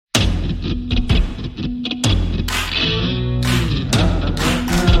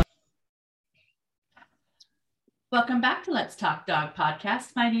Welcome back to Let's Talk Dog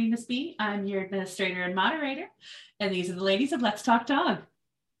podcast. My name is Bea. I'm your administrator and moderator, and these are the ladies of Let's Talk Dog.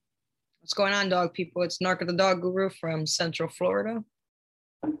 What's going on, dog people? It's Narca the Dog Guru from Central Florida.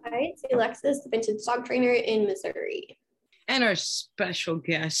 Hi, it's Alexis, the vintage dog trainer in Missouri. And our special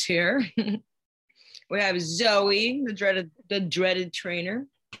guest here, we have Zoe, the dreaded trainer.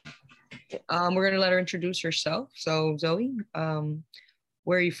 We're going to let her introduce herself. So, Zoe,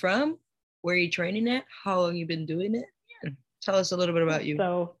 where are you from? Where are you training at? How long you been doing it? Tell us a little bit about you.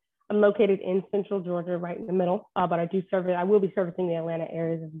 So I'm located in Central Georgia, right in the middle, but I will be servicing the Atlanta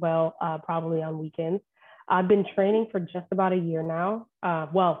areas as well, probably on weekends. I've been training for just about a year now.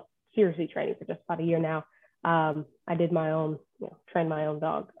 Seriously training for just about a year now. I did my own, trained my own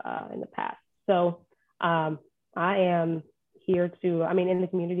dog in the past. So I am here in the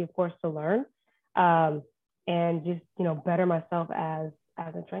community, of course, to learn and just, better myself as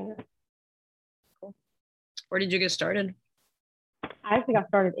a trainer. Where did you get started? I actually got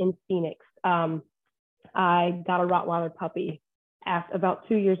started in Phoenix. I got a Rottweiler puppy about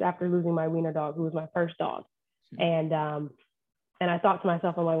 2 years after losing my wiener dog, who was my first dog. And I thought to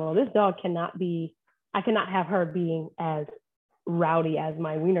myself, I'm like, well, this dog I cannot have her being as rowdy as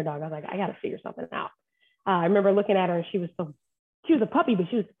my wiener dog. I was like, I got to figure something out. I remember looking at her and she was a puppy, but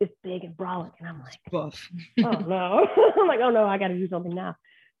she was this big and brolic. And I'm like, buff. Oh no. I'm like, oh no, I got to do something now.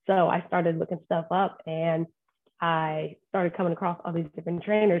 So I started looking stuff up and I started coming across all these different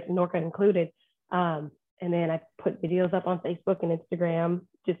trainers, Norca included. And then I put videos up on Facebook and Instagram,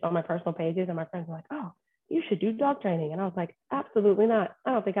 just on my personal pages. And my friends were like, oh, you should do dog training. And I was like, absolutely not.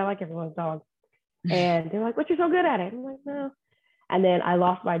 I don't think I like everyone's dog. And they're like, but you're so good at it. I'm like, no. And then I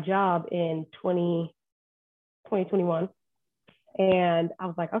lost my job in 2021. And I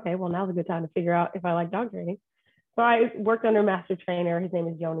was like, okay, well, now's a good time to figure out if I like dog training. So I worked under a master trainer. His name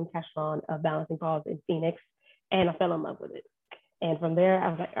is Yoni Cashon of Balancing Paws in Phoenix. And I fell in love with it. And from there, I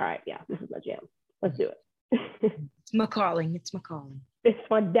was like, all right, yeah, this is my jam. Let's do it. It's my calling. It's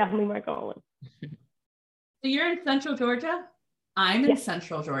definitely my calling. So you're in Central Georgia? I'm in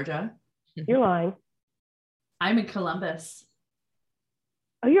Central Georgia. You're lying. I'm in Columbus.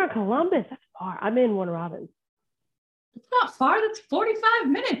 Oh, you're in Columbus? That's far. I'm in Warner Robins. It's not far. That's 45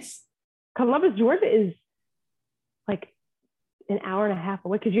 minutes. Columbus, Georgia is like an hour and a half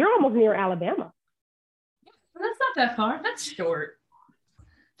away because you're almost near Alabama. That's not that far. That's short.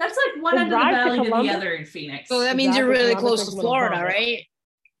 That's like one end of the valley to the other in Phoenix. So that means you're really close to Florida, right?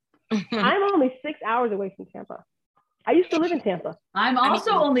 I'm only 6 hours away from Tampa. I used to live in Tampa. I'm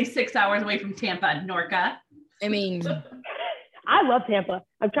also only 6 hours away from Tampa, Norca. I mean, I love Tampa.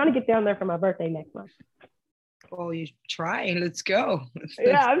 I'm trying to get down there for my birthday next month. Oh, you try. Let's go.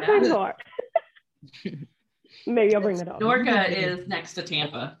 Yeah, I'm trying hard. Maybe I'll bring the dog. Norca is next to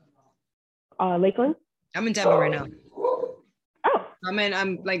Tampa. Lakeland? I'm in Tampa right now. Oh.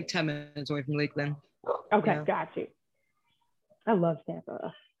 I'm like 10 minutes away from Lakeland. Okay, got you. I love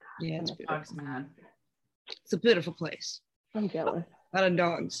Tampa. Yeah, it's beautiful. Man. It's a beautiful place. I'm jealous. A lot of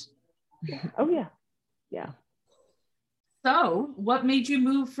dogs. Oh, yeah. Yeah. So, what made you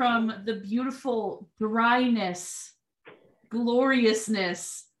move from the beautiful dryness,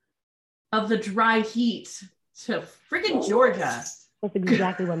 gloriousness of the dry heat to friggin' Georgia? That's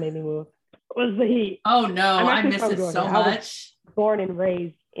exactly what made me move. Was the heat. Oh no, I miss it so much. I was born and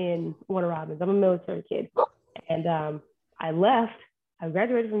raised in Warner Robins. I'm a military kid. And I left. I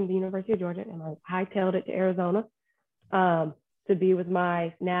graduated from the University of Georgia and I hightailed it to Arizona to be with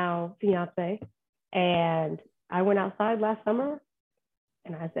my now fiance. And I went outside last summer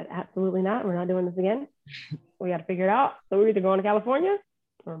and I said, absolutely not. We're not doing this again. We got to figure it out. So we're either going to California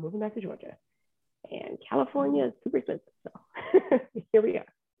or moving back to Georgia. And California is super expensive. So here we are.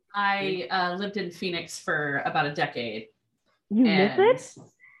 I lived in Phoenix for about a decade. You miss it?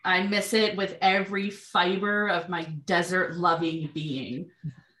 I miss it with every fiber of my desert-loving being.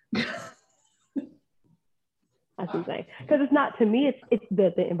 That's insane. Because it's not, to me, it's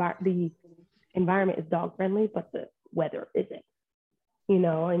the environment is dog-friendly, but the weather isn't.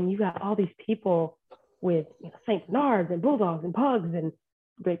 And you got all these people with Saint Bernards and Bulldogs and Pugs and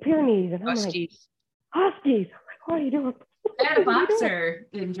Great Pyrenees. And I'm Huskies. Like, Huskies. I'm like, what are you doing? I had a boxer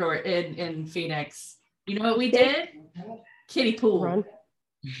in Phoenix. You know what we did? Kiddie pool. Run.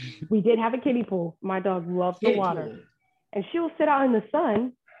 We did have a kiddie pool. My dog loves the water. Pool. And she will sit out in the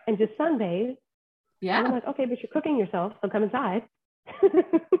sun and just sunbathe. Yeah. And I'm like, okay, but you're cooking yourself, so come inside.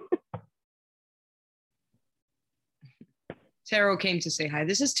 Taro came to say hi.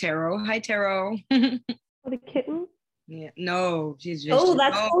 This is Taro. Hi, Taro. Oh, the kitten? Yeah, no, she's just. Oh,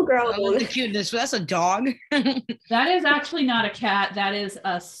 that's full grown. Oh, the cuteness. That's a dog. That is actually not a cat. That is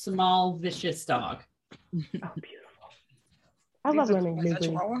a small, vicious dog. Oh, beautiful. I love learning Is new that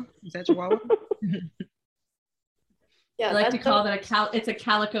breeds. Chihuahua? Is that Chihuahua? Yeah, I like to that's call that it's a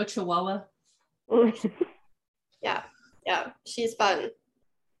calico chihuahua. yeah, she's fun.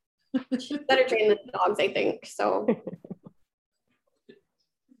 She's better trained than dogs, I think. So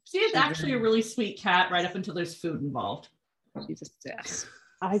She is actually a really sweet cat right up until there's food involved. She's a sass.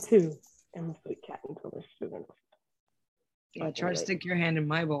 I too am a sweet cat until there's sugar. Try to stick your hand in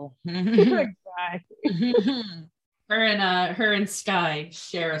my bowl. Exactly. Her and Sky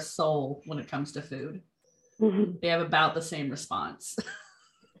share a soul when it comes to food. They have about the same response.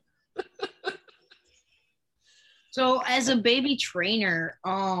 So as a baby trainer,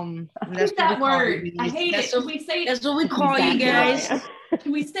 That's that word. I hate it. Can we say that's what we call you guys.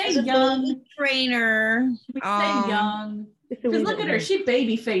 Can we say As a young? baby trainer. Can we say young? Because look at her. She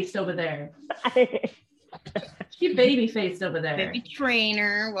baby faced over there. She baby faced over there. Baby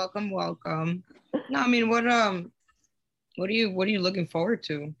trainer. Welcome. No, I mean, what are you looking forward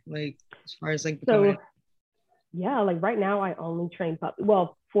to? Like as far as like becoming yeah, like right now I only train puppies.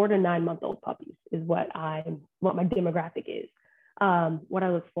 Well, 4 to 9 month old puppies is what my demographic is. What I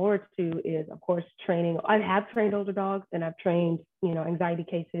look forward to is, of course, training. I have trained older dogs, and I've trained, anxiety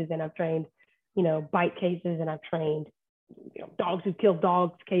cases, and I've trained, bite cases, and I've trained, dogs who kill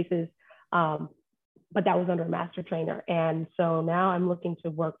dogs cases. But that was under a master trainer. And so now I'm looking to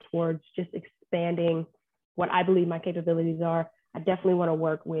work towards just expanding what I believe my capabilities are. I definitely want to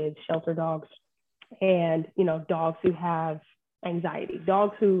work with shelter dogs and, dogs who have anxiety,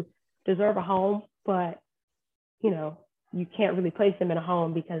 dogs who deserve a home, but, you can't really place them in a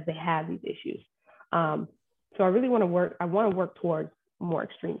home because they have these issues. So I really want to work towards more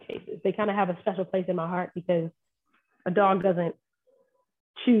extreme cases. They kind of have a special place in my heart because a dog doesn't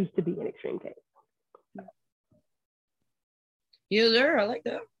choose to be an extreme case. Yeah, there. I like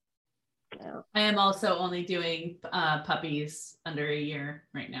that. Yeah. I am also only doing puppies under a year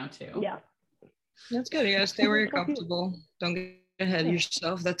right now too. Yeah. That's good. You gotta stay where you're comfortable. Don't get ahead of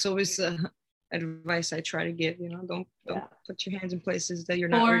yourself. That's always advice I try to give. Don't put your hands in places that you're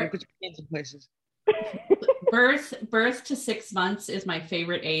not ready to put your hands in places. Birth to 6 months is my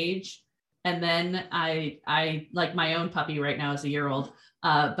favorite age, and then I like my own puppy right now is a year old.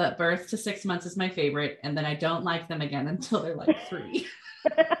 But birth to 6 months is my favorite, and then I don't like them again until they're like 3.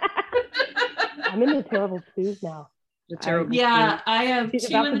 I'm in the terrible twos now. I have 2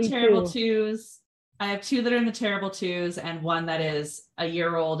 in the terrible twos. I have 2 that are in the terrible twos, and 1 that is a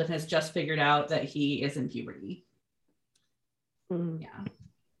year old and has just figured out that he is in puberty. Yeah.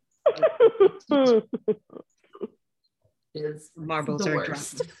 Is marbles the are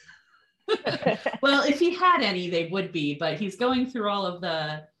worst. Well, if he had any, they would be, but he's going through all of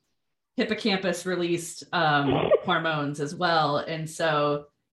the hippocampus released hormones as well, and so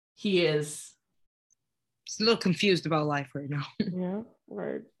he is a little confused about life right now. Yeah,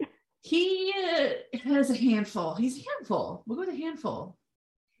 word. He has a handful. He's a handful. We'll go with a handful.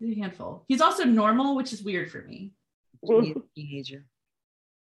 He's a handful. He's also normal, which is weird for me. Teenager.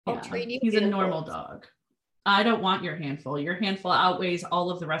 Yeah, he's a normal dog. I don't want your handful. Your handful outweighs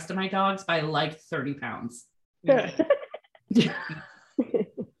all of the rest of my dogs by like 30 pounds.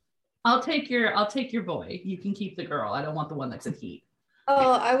 I'll take your boy. You can keep the girl. I don't want the one that's in heat.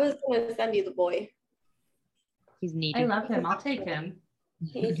 Oh, I was gonna send you the boy. He's neat. I love him. I'll take him.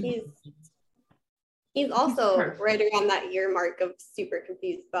 He's also right around that year mark of super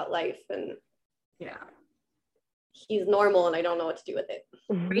confused about life, and yeah, he's normal, and I don't know what to do with it.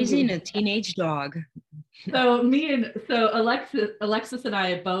 Raising a teenage dog. So Alexis and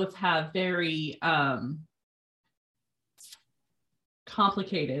I both have very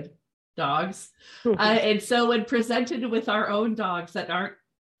complicated dogs, and so when presented with our own dogs that aren't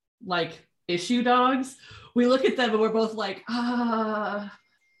like issue dogs, we look at them and we're both like,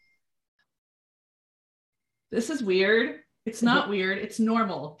 this is weird. It's not weird. It's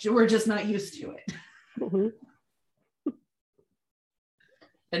normal. We're just not used to it.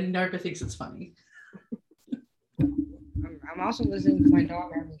 And Narca thinks it's funny. I'm also listening to my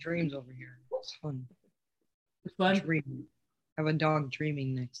dog having dreams over here. It's fun. It's fun. Dreaming. I have a dog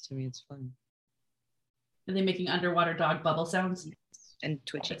dreaming next to me. It's fun. Are they making underwater dog bubble sounds? And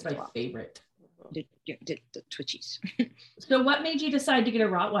twitching. That's my favorite. The twitchies. So what made you decide to get a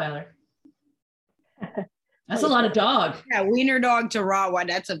Rottweiler? That's a lot of dog. Yeah, wiener dog to Rottweiler.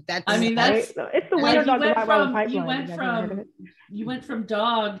 That's it's the wiener dog to Rottweiler pipeline. You went from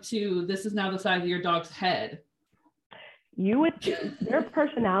dog to this is now the size of your dog's head. Their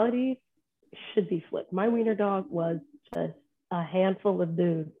personalities should be flipped. My wiener dog was just a handful of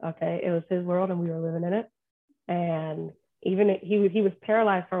dudes. Okay, it was his world and we were living in it. And even he was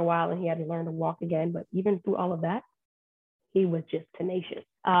paralyzed for a while and he had to learn to walk again. But even through all of that, He was just tenacious.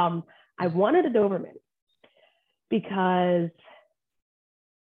 I wanted a Doberman because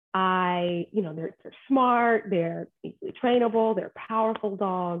they're smart, they're easily trainable, they're powerful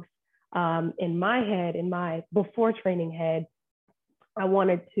dogs. In my before training head, I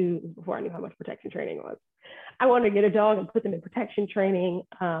wanted to, before I knew how much protection training was, I wanted to get a dog and put them in protection training.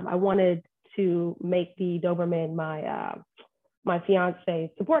 I wanted to make the Doberman my fiance's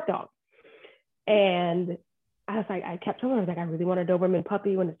support dog. And I kept telling her, I really want a Doberman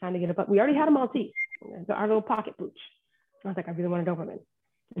puppy when it's time to get a puppy. We already had a Maltese, our little pocket pooch. I was like, I really want a Doberman.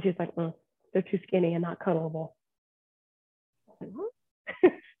 And she's like, they're too skinny and not cuddleable. I was like, what?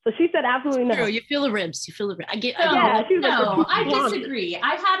 So she said, absolutely no. You feel the ribs. I get. No, I disagree.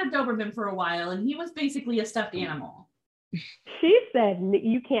 I had a Doberman for a while, and he was basically a stuffed animal. She said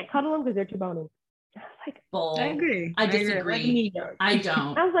you can't cuddle them because they're too bony. I was like, bull. I agree. I disagree. I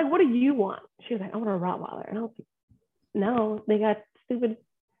don't. I was like, what do you want? She was like, I want a Rottweiler. And I was like, no, they got stupid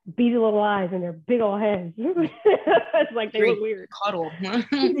beady little eyes and their big old heads. It's like they look weird. Cuddle.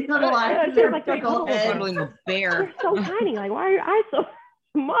 Little eyes. They're like big old heads. Cuddling a bear. They're so tiny. Like, why are your eyes so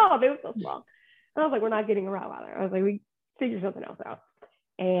small? They were so small. And I was like, we're not getting a Rottweiler. I was like, we figure something else out.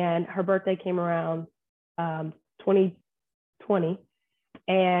 And her birthday came around 2020,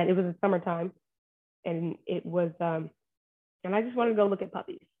 and it was the summertime, and it was and I just wanted to go look at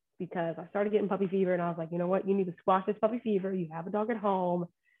puppies because I started getting puppy fever, and I was like, you know what, you need to squash this puppy fever. You have a dog at home,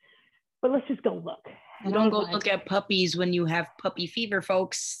 but let's just go look. You don't go look at puppies when you have puppy fever,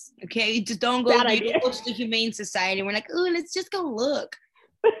 folks. Okay, just don't go. You go to the Humane Society. We're like, oh, let's just go look.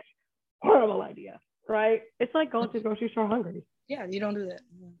 Horrible idea, right? It's like going to the grocery store hungry. Yeah, you don't do that.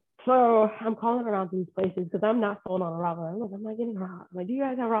 So I'm calling around these places because I'm not sold on a Rottweiler. I'm not getting a Rottweiler. I'm like, do you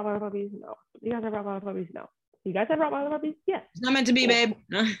guys have Rottweiler puppies? No. Do you guys have Rottweiler puppies? No. Do you guys have Rottweiler puppies? Yes. It's not meant to be, babe.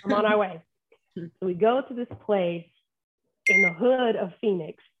 I'm on our way. So we go to this place in the hood of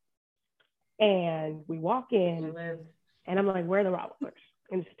Phoenix, and we walk in, and I'm like, where are the Rottweilers?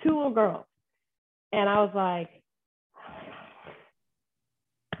 And it's two little girls. And I was like,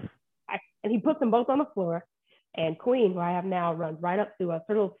 and he put them both on the floor. And Queen, who I have now, runs right up to us.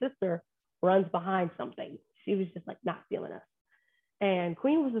 Her little sister runs behind something. She was just like not feeling us. And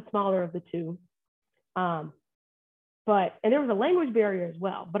Queen was the smaller of the two. And there was a language barrier as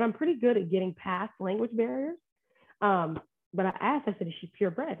well, but I'm pretty good at getting past language barriers. But I asked, I said, is she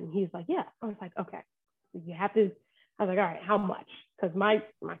purebred? And he's like, yeah. I was like, okay, you have to. I was like, all right, how much? Because my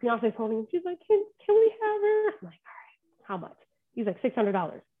fiance is holding him. She's like, can we have her? I'm like, all right, how much? He's like,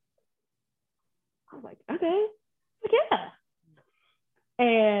 $600. I was like, okay. Like, yeah.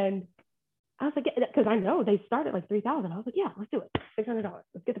 And I was like, because I know they start at like $3,000. I was like, yeah, let's do it. $600.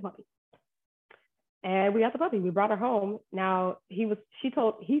 Let's get the puppy. And we got the puppy. We brought her home. Now he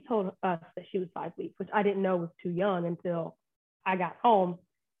told us that she was 5 weeks, which I didn't know was too young until I got home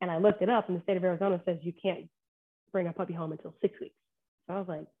and I looked it up. And the state of Arizona says you can't bring a puppy home until 6 weeks. So I was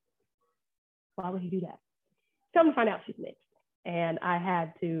like, why would he do that? Come to find out, she's mixed, and I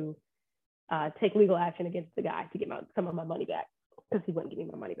had to take legal action against the guy to get some of my money back because he wouldn't give me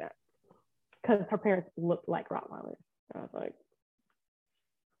my money back because her parents looked like Rottweilers. I was like,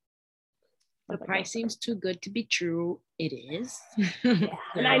 the price seems too good to be true. It is. Yeah.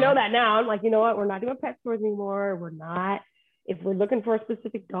 And I know that now. I'm like, you know what? We're not doing pet stores anymore. We're not. If we're looking for a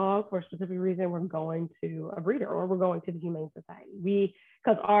specific dog for a specific reason, we're going to a breeder or we're going to the Humane Society.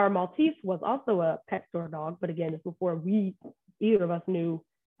 Because our Maltese was also a pet store dog, but again, it's before either of us knew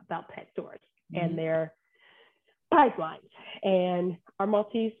about pet stores and their pipelines. And our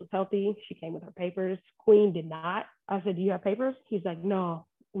Maltese was healthy. She came with her papers. Queen did not. I said, do you have papers? He's like, no,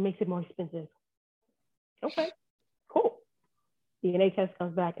 it makes it more expensive. Okay, cool. DNA test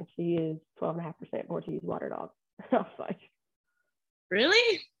comes back and she is 12.5% Portuguese water dog. I was like,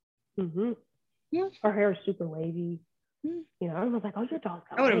 really? Mm-hmm. Yeah. Her hair is super wavy. You know, I was like, oh, your dog's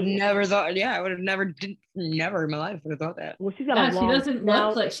got I would have wavy. never thought. Yeah, I would have never in my life would have thought that. Well, she's got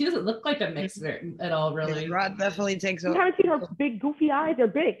she doesn't look like a mix at all, really. Rod definitely takes You haven't seen her big goofy eyes? They're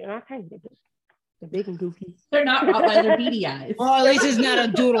big. They're not tiny. They're big and goofy. They're not Rottweiler, they're beady eyes. Well, at least it's not a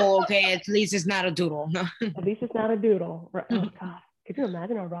doodle, okay? At least it's not a doodle. At least it's not a doodle. Oh God, could you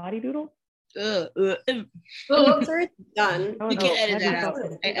imagine a Roddy doodle? So it's done. You can edit that out.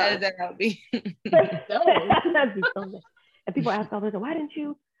 Edit that out. That'd be so nice. And people ask all the time, why didn't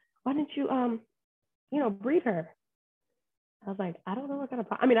you breed her? I was like, I don't know what kind of.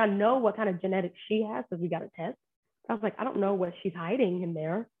 I mean, I know what kind of genetics she has because we got a test. I was like, I don't know what she's hiding in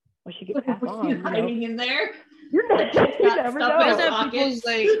there. What she gets passed on. Hiding in there. You never know. Why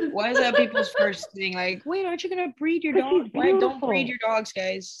is that people's first thing? Like, wait, aren't you gonna breed your dog? Why don't breed your dogs,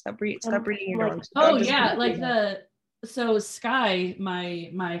 guys? Stop breeding your dogs. Oh yeah, like the so Sky,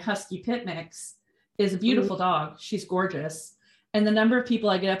 my husky pit mix, is a beautiful dog. She's gorgeous. And the number of people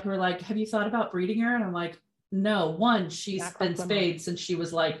I get up who are like, have you thought about breeding her? And I'm like, no. One, she's been spayed since she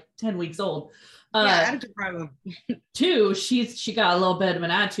was like 10 weeks old. Attitude problem. Two, she got a little bit of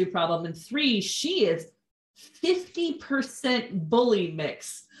an attitude problem. And three, she is 50% bully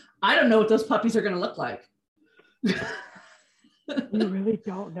mix. I don't know what those puppies are going to look like. You really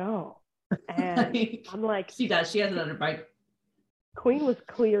don't know. And I'm like, she does. She has an underbite. Queen was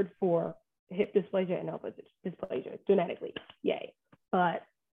cleared for hip dysplasia and elbow dysplasia genetically. Yay. But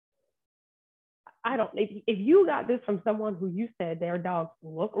I don't, if you got this from someone who you said their dogs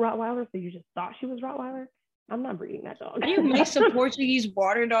look Rottweiler, so you just thought she was Rottweiler, I'm not breeding that dog. How do you mix a Portuguese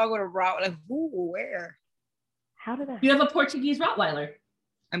water dog with a Rottweiler? Like, who, where? How did that? You have a Portuguese Rottweiler.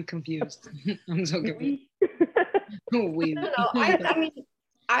 I'm confused. I'm so confused. I don't know. I mean,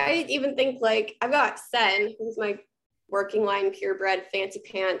 I even think like I've got Sen, who's my working line purebred, fancy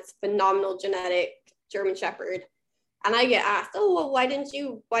pants, phenomenal genetic German Shepherd. And I get asked, oh, well, why didn't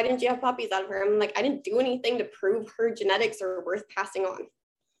you have puppies out of her? I'm like, I didn't do anything to prove her genetics are worth passing on.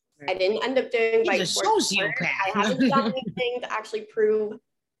 Right. I didn't end up doing a sociopath. I haven't done anything to actually prove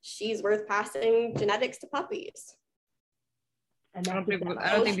she's worth passing genetics to puppies. And I don't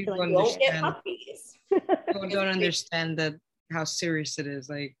think people understand. People don't understand that how serious it is.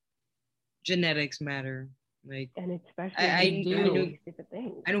 Like genetics matter. Like, and especially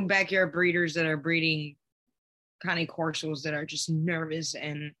I know backyard breeders that are breeding Cane Corsos that are just nervous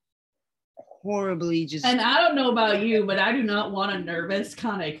and horribly just. And I don't know about you, but I do not want a nervous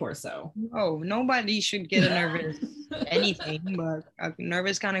Cane Corso. Oh, nobody should get a nervous anything, but a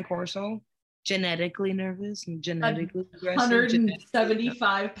nervous Cane Corso, genetically nervous and genetically aggressive.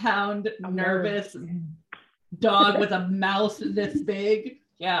 175-pound nervous dog with a mouth this big.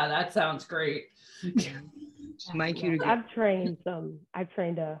 Yeah, that sounds great. I've trained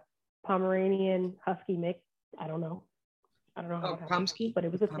a Pomeranian Husky mix. I don't know how Pomsky? But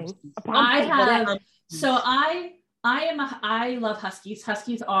it was a thing. I have. So I love Huskies.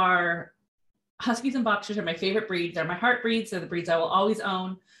 Huskies and Boxers are my favorite breeds. They're my heart breeds. They're the breeds I will always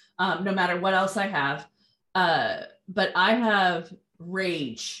own, no matter what else I have. But I have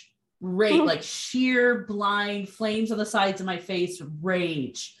rage, like sheer blind flames on the sides of my face,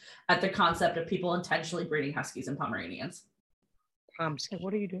 rage at the concept of people intentionally breeding Huskies and Pomeranians. Pomsky.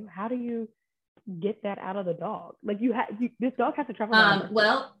 What do you do? How do you get that out of the dog? Like this dog has to travel.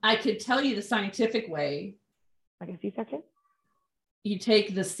 Well, I could tell you the scientific way. Like a C-section? You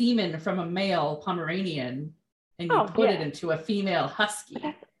take the semen from a male Pomeranian and you put it into a female Husky.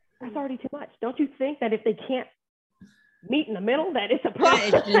 That's already too much. Don't you think that if they can't meet in the middle, that it's a problem?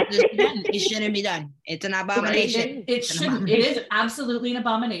 It shouldn't be done. It's an abomination. It shouldn't. It is absolutely an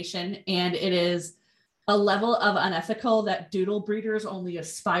abomination, and it is a level of unethical that doodle breeders only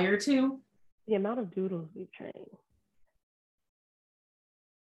aspire to. The amount of doodles we train.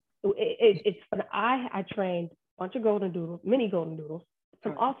 It's fun. I trained a bunch of golden doodles, mini golden doodles,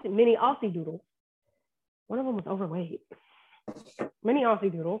 some mini Aussie doodles. One of them was overweight. Mini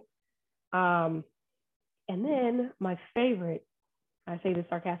Aussie doodle. And then my favorite, I say this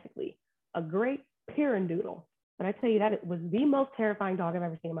sarcastically, a Great Pyrenean doodle. And I tell you that it was the most terrifying dog I've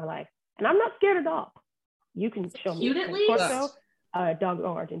ever seen in my life. And I'm not scared of dogs. You can show me a dog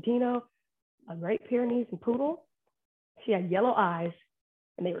Argentino, a Great Pyrenees and poodle. She had yellow eyes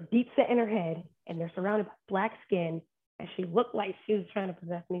and they were deep set in her head and they're surrounded by black skin. And she looked like she was trying to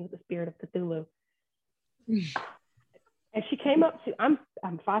possess me with the spirit of Cthulhu. And she came up to, I'm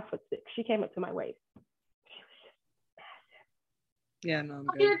 5'6". She came up to my waist. She was just massive. Yeah, no, I'm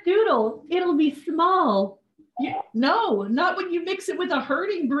good. Your doodle, it'll be small. No, not when you mix it with a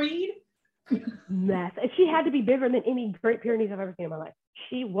herding breed. Massive. And she had to be bigger than any Great Pyrenees I've ever seen in my life.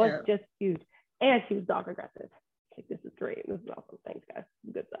 She was just huge. And she was dog aggressive. Like, this is great. This is awesome. Thanks, guys.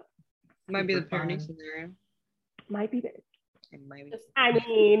 Good stuff. Might be the Pyrenees in there. Might be there. It might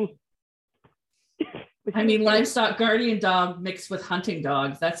be. I mean, livestock guardian dog mixed with hunting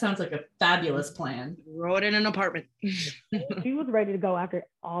dogs. That sounds like a fabulous plan. Throw it in an apartment. She was ready to go after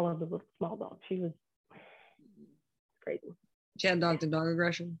all of the little small dogs. She was crazy. She had dog-to-dog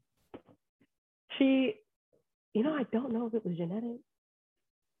aggression. I don't know if it was genetic.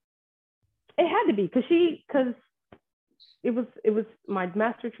 It had to be because it was my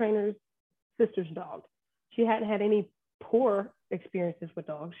master trainer's sister's dog. She hadn't had any poor experiences with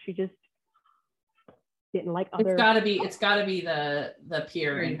dogs. She just didn't like other. It's gotta be the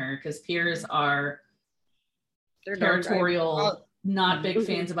peer in her, because peers are territorial, not big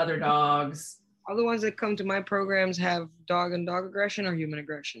fans of other dogs. All the ones that come to my programs have dog and dog aggression or human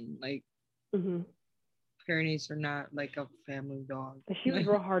aggression. Like Pyrenees are not like a family dog. But she was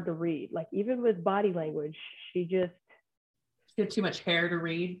real hard to read. Like even with body language, she had too much hair to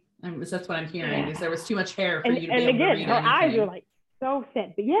read. That's what I'm hearing. Is there was too much hair for and, you to be able to read her anything. eyes are like so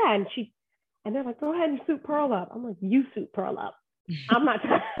set. But yeah, and they're like, go ahead and suit Pearl up. I'm like, you suit Pearl up. I'm not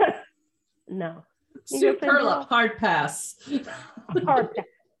trying. No. Suit Pearl up, hard pass. Hard pass.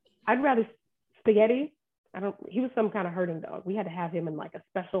 I'd rather Spaghetti. He was some kind of herding dog. We had to have him in like a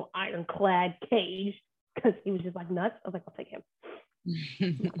special ironclad cage because he was just like nuts. I was like, I'll take him.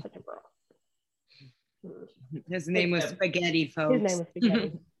 Not such a girl. His name was Spaghetti, folks. His name was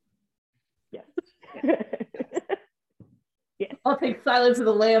Spaghetti. Yes. Yes. I'll take Silence of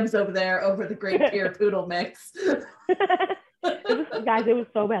the Lambs over there over the Great Pyr Poodle mix. Guys, it was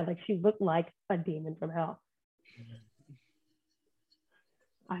so bad. Like she looked like a demon from hell.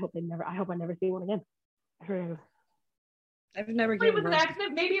 I hope I never see one again. I've never given it was an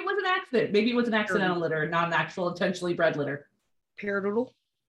accident. Maybe it was an accident. Maybe it was an accidental litter, not an actual intentionally bred litter. Paradoodle?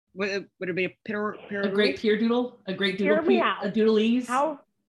 Would it be a paradoodle? A great Pyr doodle? A great doodle? A doodleese?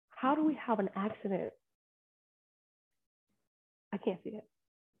 How do we have an accident? I can't see it.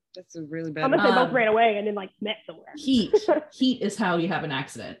 That's a really bad. Unless they both ran away and then like met somewhere. Heat is how you have an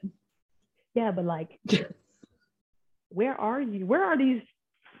accident. Yeah, but like, where are you? Where are these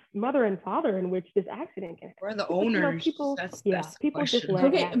mother and father in which this accident can happen? Where are the owners? People just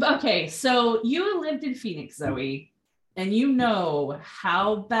okay. So you lived in Phoenix, Zoe, and you know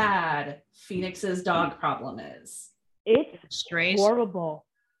how bad Phoenix's dog problem is. It's strays. Horrible.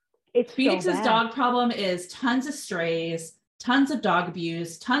 It's Phoenix's so dog problem is tons of strays, tons of dog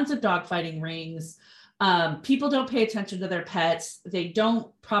abuse, tons of dog fighting rings. People don't pay attention to their pets. They don't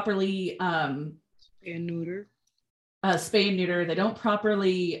properly spay and neuter. They don't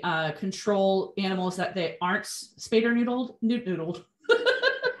properly control animals that they aren't spayed or noodled.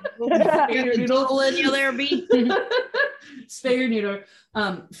 Spay or neuter.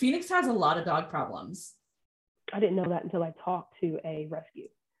 Phoenix has a lot of dog problems. I didn't know that until I talked to a rescue,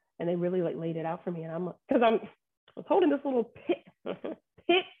 and they really like laid it out for me. And I was holding this little pit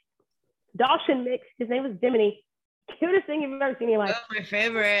Dachshund mix. His name was Diminy. Cutest thing you've ever seen in your life. Oh, my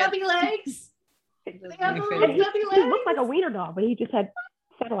favorite. Stubby legs. He looked like a wiener dog, but he just had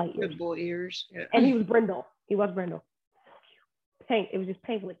satellite ears. Bull ears. Yeah. And he was brindle. It was just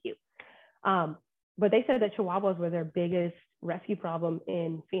painfully cute. But they said that Chihuahuas were their biggest rescue problem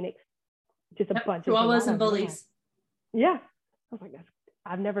in Phoenix. Just a bunch of Chihuahuas and bullies. Yeah. I was like,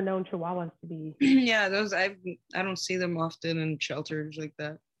 I've never known Chihuahuas to be. Yeah, those I don't see them often in shelters like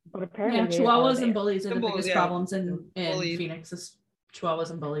that. But apparently, Chihuahuas and bullies are the biggest problems in Phoenix. Is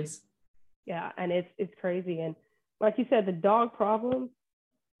Chihuahuas and bullies. Yeah, and it's crazy. And like you said, the dog problem,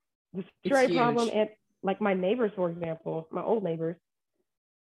 the stray problem, and like my neighbors, for example, my old neighbors,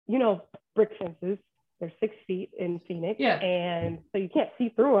 brick fences. They're 6 feet in Phoenix, and so you can't see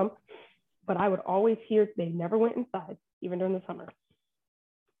through them. But I would always hear they never went inside, even during the summer.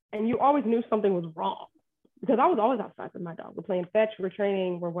 And you always knew something was wrong because I was always outside with my dog. We're playing fetch, we're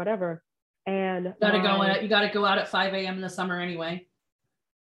training, we're whatever. And you gotta go out at 5 a.m. in the summer anyway.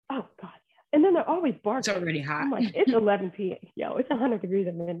 Oh God, yeah. And then they're always barking. It's already hot. I'm like, it's 11 p.m. Yo, it's 100 degrees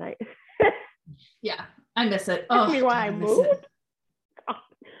at midnight. Yeah, I miss it. That's me why I moved.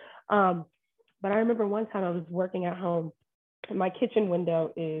 But I remember one time I was working at home, and my kitchen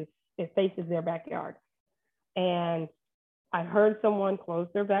window faces their backyard, and I heard someone close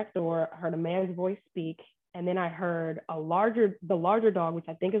their back door. I heard a man's voice speak, and then I heard the larger dog, which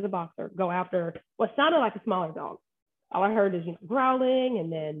I think is a boxer, go after what sounded like a smaller dog. All I heard is growling,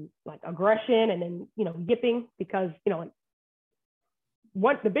 and then like aggression, and then yipping because the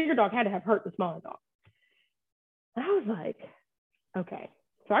bigger dog had to have hurt the smaller dog. And I was like, okay,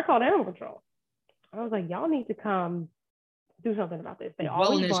 so I called animal control. I was like, y'all need to come do something about this. They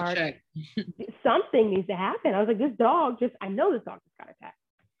always bark. Something needs to happen. I was like, I know this dog just got attacked.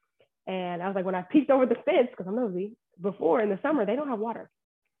 And I was like, when I peeked over the fence, because I'm nosy, before in the summer, they don't have water.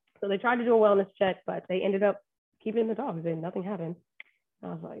 So they tried to do a wellness check, but they ended up keeping the dogs and nothing happened. I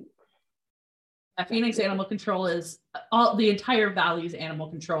was like, Phoenix Animal Control the entire Valley's animal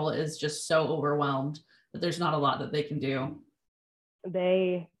control is just so overwhelmed that there's not a lot that they can do.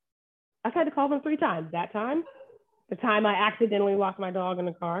 I've had to call them 3 times. That time, the time I accidentally locked my dog in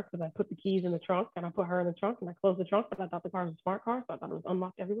the car because I put the keys in the trunk and I put her in the trunk and I closed the trunk because I thought the car was a smart car, so I thought it was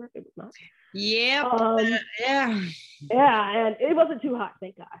unlocked everywhere. It was not. Yeah. Yeah, and it wasn't too hot,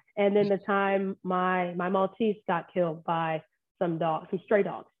 thank God. And then the time my Maltese got killed by some stray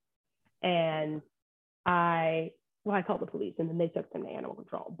dogs, and I called the police and then they took them to animal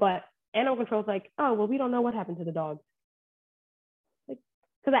control. But animal control's like, oh well, we don't know what happened to the dogs. Like,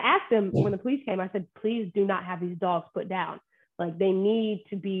 Because I asked them when the police came, I said, please do not have these dogs put down. Like, they need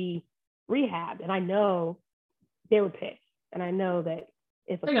to be rehabbed. And I know they were pit. And I know that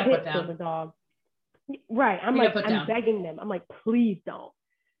if a pit kills a dog, right. I'm begging them. I'm like, please don't.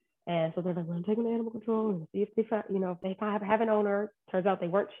 And so they're like, we're going to take them to animal control and see if they, if they have an owner. Turns out they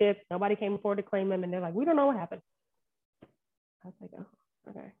weren't chipped. Nobody came forward to claim them. And they're like, we don't know what happened. I was like, oh,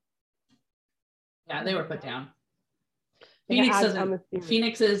 okay. Yeah, they were put down.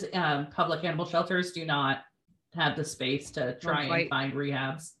 Phoenix's public animal shelters do not have the space to try and find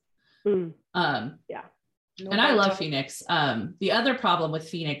rehabs. Yeah. And I love Phoenix. The other problem with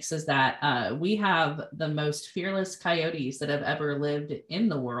Phoenix is that we have the most fearless coyotes that have ever lived in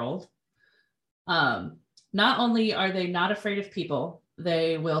the world. Not only are they not afraid of people,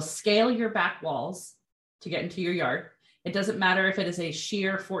 they will scale your back walls to get into your yard. It doesn't matter if it is a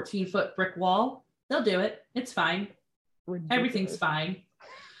sheer 14-foot brick wall. They'll do it. It's fine. Ridiculous. Everything's fine.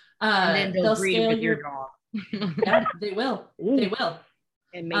 And then they'll breed with your dog. Yeah, they will. They will.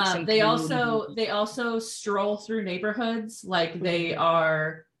 They also stroll through neighborhoods like they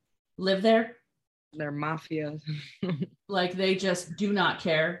live there. They're mafia. Like they just do not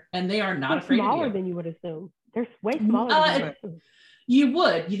care, and they are not afraid of you. Smaller than you would assume. They're way smaller. You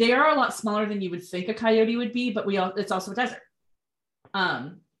would. They are a lot smaller than you would think a coyote would be, but it's also a desert.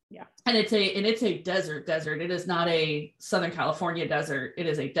 Yeah. And it's a desert. It is not a Southern California desert. It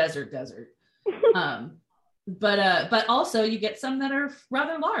is a desert. But also you get some that are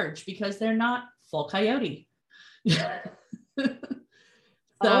rather large because they're not full coyote. So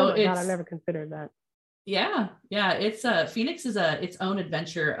God, I never considered that. Yeah. It's Phoenix is its own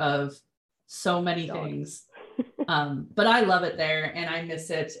adventure of so many things. But I love it there, and I miss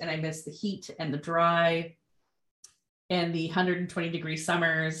it, and I miss the heat and the dry and the 120-degree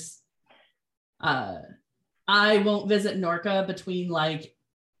summers. I won't visit Norca between like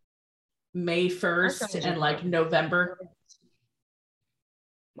May 1st and like November.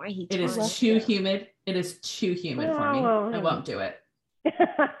 It is too humid. It is too humid for me. I won't do it.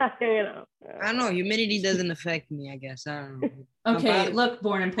 I don't know. Humidity doesn't affect me, I guess. I don't know. Okay, look,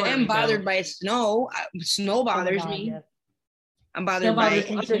 born in Puerto Rico. I am bothered by snow. Snow bothers me. Yes. I'm bothered by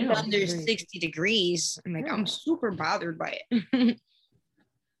it under 60 degrees. I'm like, I'm super bothered by it.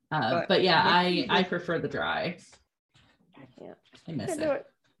 But yeah, I prefer the dry. I miss it.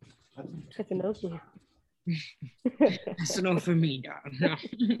 It's a no for me. It's a no for me, dog. No.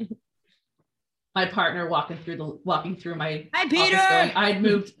 My partner walking through my hi Peter. I'd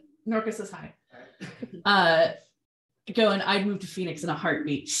moved. Norca says hi. I'd move to Phoenix in a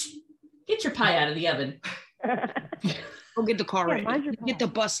heartbeat. Get your pie out of the oven. Go get the car ready. Get the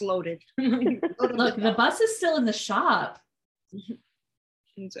bus loaded. Look, the bus is still in the shop.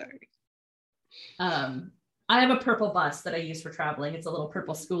 I'm sorry. I have a purple bus that I use for traveling. It's a little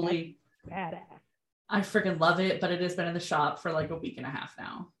purple schoolie. Badass. I freaking love it, but it has been in the shop for like a week and a half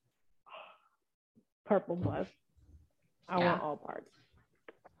now. Purple bus. I want all parts.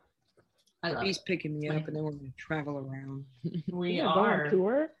 He's picking me up, and then we're going to travel around. We are. On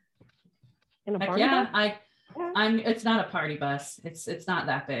tour? In a party bus? It's not a party bus. It's not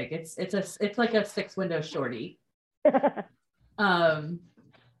that big. It's like a 6-window shorty.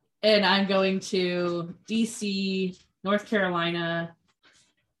 And I'm going to DC, North Carolina,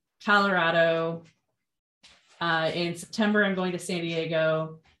 Colorado. In September, I'm going to San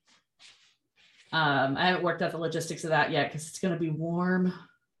Diego. I haven't worked out the logistics of that yet because it's going to be warm.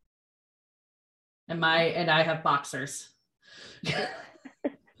 And I have boxers.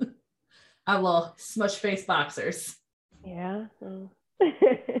 I will smush face boxers. Yeah.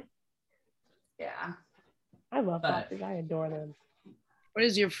 Yeah. I love boxers. I adore them. What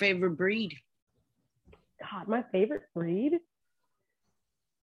is your favorite breed? God, my favorite breed?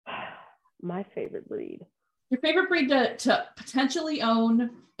 My favorite breed. Your favorite breed to potentially own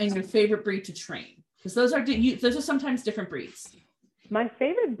and your favorite breed to train. Because those are sometimes different breeds. My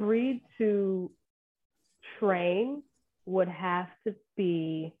favorite breed to train would have to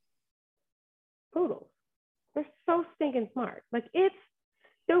be poodles. They're so stinking smart. Like, it's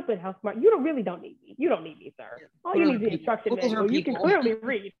stupid how smart. You really don't need me. You don't need me, sir. All you need is the instruction manual. You can clearly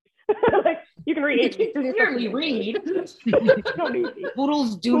read. Like, you can read. You can clearly read. You don't need me.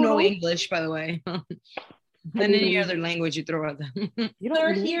 Poodles do know English, by the way. Than any other language you throw at them.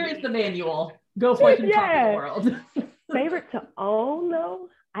 Sir, here is the manual. Go forth and conquer the world. Favorite to own, though?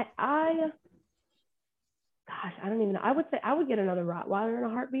 Gosh, I don't even know. I would say I would get another Rottweiler in a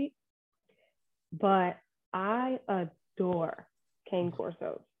heartbeat, but I adore cane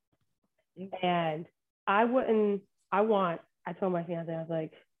corsos. And I told my fiance, I was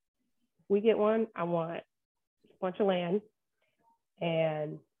like, we get one, I want a bunch of land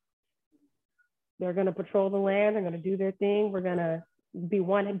and they're going to patrol the land. They're going to do their thing. We're going to be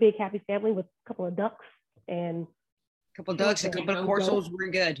one big happy family with a couple of ducks and a couple of ducks, a couple of corsos. We're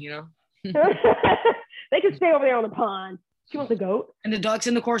good, you know. They can stay over there on the pond. She wants a goat. And the ducks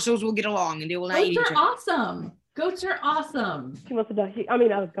and the corsos will get along, and they will not eat each other. Awesome. Goats are awesome. She wants a duck. A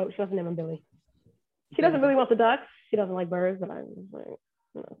goat. She wants to name him Billy. She doesn't really want the ducks. She doesn't like birds, but I was like,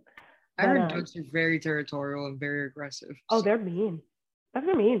 you know. I heard ducks are very territorial and very aggressive. Oh, they're mean. Ducks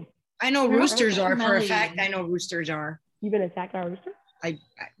are mean. I know roosters are for a fact. I know roosters are. You've been attacked by a rooster?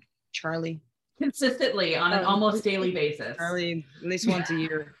 Charlie. Consistently on an almost daily basis. Charlie, at least once a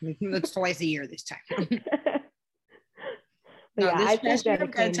year. That's twice a year this time. This past year I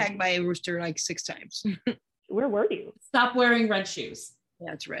got attacked by a rooster like 6 times. Where were you? Stop wearing red shoes.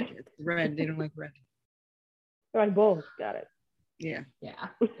 Yeah, it's red. It's red. They don't like red. They're like bulls. Got it. Yeah.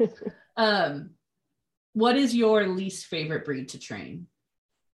 What is your least favorite breed to train?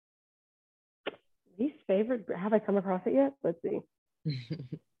 Least favorite? Have I come across it yet? Let's see.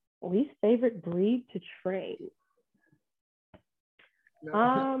 Least favorite breed to train.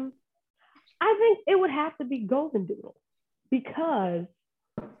 No. I think it would have to be Golden Doodle because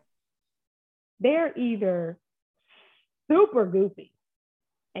they're either super goofy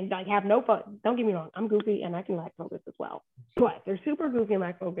and like have no fun. Don't get me wrong, I'm goofy and I can lack focus as well. But they're super goofy and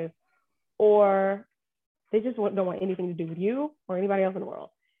lack focus, or they just don't want anything to do with you or anybody else in the world.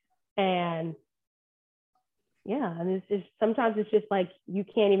 And yeah, and it's just sometimes it's just like you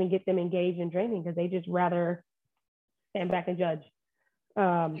can't even get them engaged in training because they just rather stand back and judge.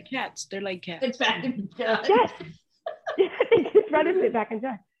 Cats, they're like cats. Sit back and judge. Yes, they just rather sit back and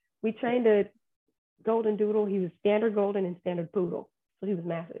judge. We trained a Golden Doodle. He was standard Golden and standard Poodle, so he was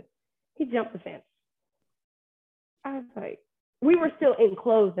massive. He jumped the fence. I was like, we were still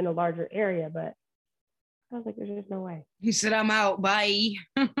enclosed in a larger area, but I was like, there's just no way. He said, I'm out. Bye.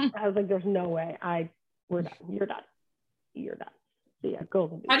 I was like, there's no way. We're done. You're done. You're done. So yeah,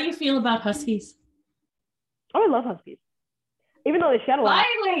 Golden Doodle. How do you feel about Huskies? Oh, I love Huskies. Even though they shed a lot,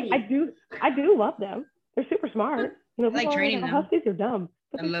 Finally! I do love them. They're super smart. You know, I like training them. Huskies are dumb.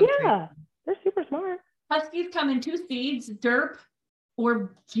 But they're super smart. Huskies come in 2 speeds, derp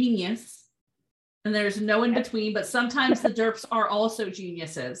or genius. And there's no in between, but sometimes the derps are also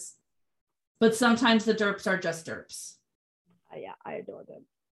geniuses. But sometimes the derps are just derps. Yeah, I adore them.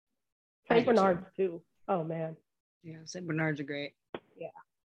 Saint Bernards too. Oh man. Yeah, Saint Bernards are great. Yeah.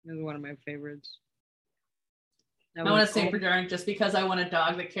 They're one of my favorites. I want a Saint Bernard just because I want a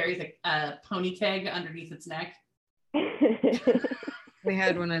dog that carries a pony keg underneath its neck. We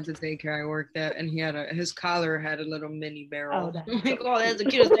had one at the daycare I worked at, and he had his collar had a little mini barrel. Oh, I'm like, oh, that's the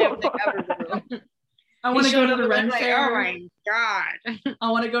cutest damn thing ever. I want to go to the Ren Fair. Oh my god! I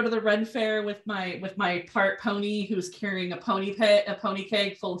want to go to the Ren Fair with my part pony who's carrying a pony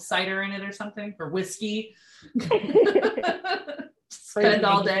keg full of cider in it or something, or whiskey. Spend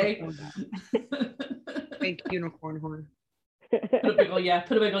all day. Big unicorn horn. Put a big old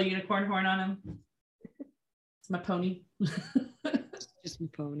unicorn horn on him. It's my pony. Just my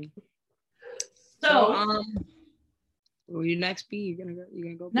pony. So, will you next be? You gonna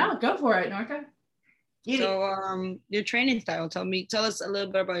go? No, go for it, Norca. So, your training style. Tell us a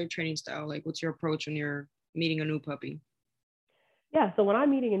little bit about your training style. Like, what's your approach when you're meeting a new puppy? Yeah, so when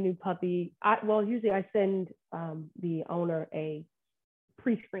I'm meeting a new puppy, usually I send the owner a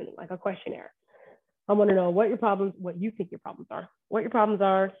pre-screen, like a questionnaire. I want to know what you think your problems are, what your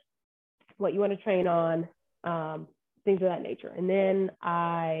you want to train on, things of that nature. And then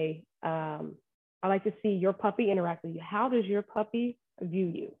I like to see your puppy interact with you. How does your puppy view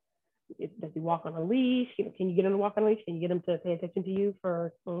you? Does he walk on a leash? Can you get him to walk on a leash? Can you get him to pay attention to you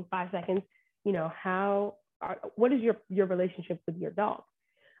for 5 seconds? What is your relationship with your dog?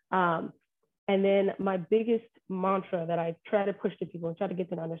 And then my biggest mantra that I try to push to people and try to get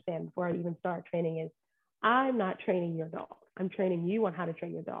them to understand before I even start training is, I'm not training your dog. I'm training you on how to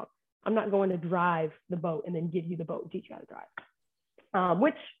train your dog. I'm not going to drive the boat and then give you the boat and teach you how to drive.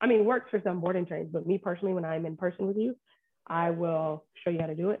 Which, works for some boarding trains, but me personally, when I'm in person with you, I will show you how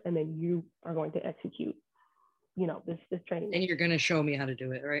to do it, and then you are going to execute, this training. And you're going to show me how to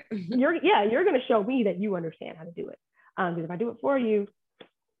do it, right? You're going to show me that you understand how to do it. Because if I do it for you,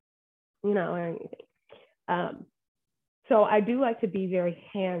 or anything. So I do like to be very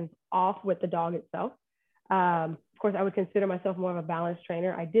hands off with the dog itself. Of course, I would consider myself more of a balanced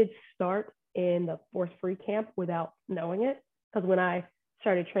trainer. I did start in the Force Free camp without knowing it, because when I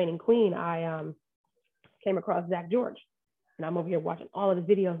started training Queen, I came across Zach George, and I'm over here watching all of the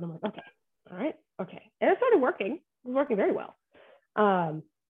videos, and I'm like, okay, all right, okay. And it started working. It was working very well.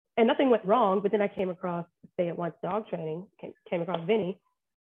 And nothing went wrong, but then I came across Stay at Once dog training, came across Vinny,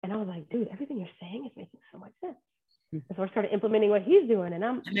 and I was like, dude, everything you're saying is making so much sense. And so I started implementing what he's doing, and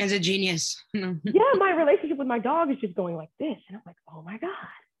I'm man's a genius. yeah, my relationship with my dog is just going like this, and I'm like, oh my god,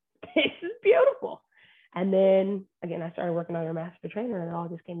 this is beautiful. And then again, I started working on a master trainer, and it all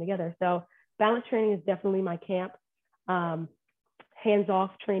just came together. So balance training is definitely my camp.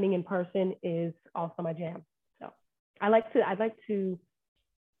 Hands-off training in person is also my jam. So I'd like to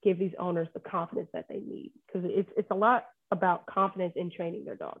give these owners the confidence that they need, because it's a lot about confidence in training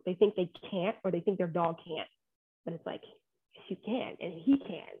their dog. They think they can't, or they think their dog can't. But it's like, yes, you can, and he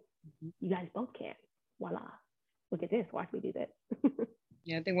can. You guys both can. Voila! Look at this. Watch me do this.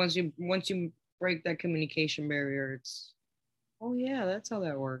 Yeah, I think once you break that communication barrier, it's oh yeah, that's how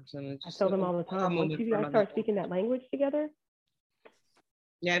that works. And it's I tell them all the time. Once you guys start speaking that language together.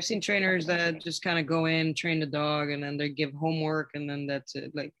 Yeah, I've seen trainers that just kind of go in, train the dog, and then they give homework, and then that's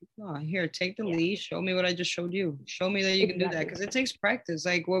it. Like, oh, here, take the leash. Show me what I just showed you. Show me that you can do that, because it takes practice.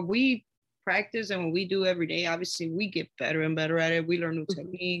 Like what we practice and what we do every day, obviously we get better and better at it. We learn new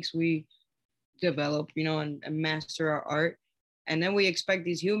techniques, we develop, and master our art, and then we expect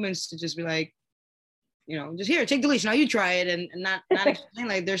these humans to just be like, just here, take the leash, now you try it, and not explain.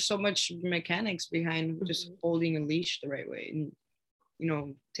 Like there's so much mechanics behind just holding a leash the right way, and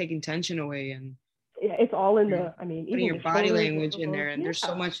taking tension away, and yeah, it's all in putting your body language in there, and there's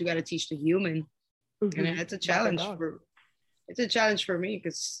so much you got to teach the human. And it's a challenge for me,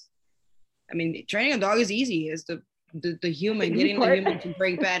 because training a dog is easy. It's the human, getting the human to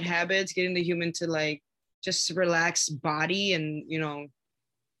break bad habits, getting the human to like just relax body, and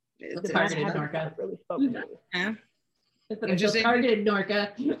the targeted Norca. Really spoke to me. Yeah. Just targeted Norca.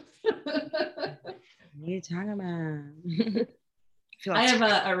 What are you talking about? I have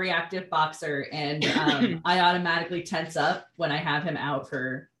a reactive boxer, and I automatically tense up when I have him out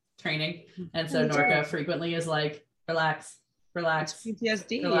for training, and so Norca frequently is like, relax. It's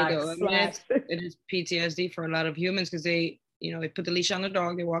PTSD. Relax. It is PTSD for a lot of humans, because they put the leash on the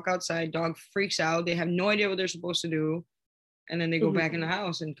dog, they walk outside, dog freaks out, they have no idea what they're supposed to do, and then they go back in the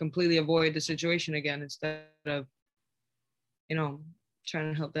house and completely avoid the situation again, instead of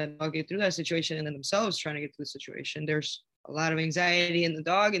trying to help that dog get through that situation, and then themselves trying to get through the situation. There's a lot of anxiety in the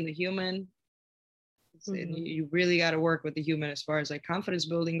dog and the human. And you really got to work with the human as far as like confidence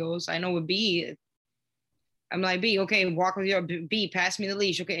building goes. I know with B, I'm like, B, okay, walk with your B, pass me the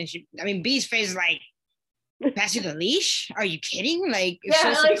leash. Okay. And B's face is like, pass you the leash? Are you kidding? Like,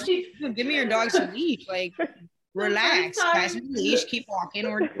 give me your dog's leash. Like, relax, pass me the leash, keep walking,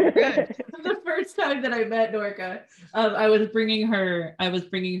 we're good. The first time that I met Norca, I was bringing her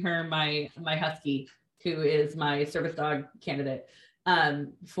my husky, who is my service dog candidate,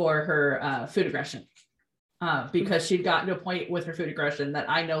 for her food aggression, because she'd gotten to a point with her food aggression that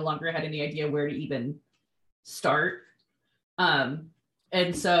I no longer had any idea where to even start.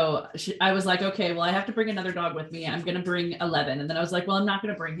 And so I was like, okay, well, I have to bring another dog with me. I'm going to bring 11. And then I was like, well, I'm not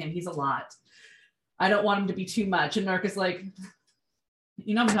going to bring him. He's a lot. I don't want him to be too much. And Norca's like,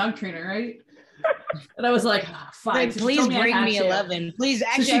 I'm a dog trainer, right? And I was like, fine. Like, please bring me 11. Please,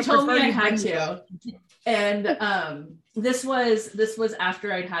 actually, so she told me I had to. And this was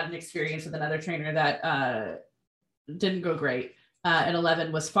after I'd had an experience with another trainer that didn't go great. And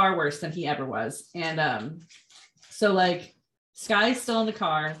 11 was far worse than he ever was. And so like Sky's still in the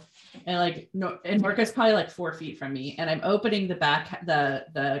car, and Norca's probably like 4 feet from me, and I'm opening the back, the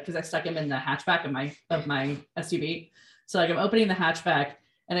because I stuck him in the hatchback of my SUV. So like I'm opening the hatchback,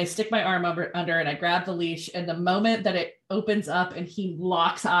 and I stick my arm under, and I grab the leash, and the moment that it opens up and he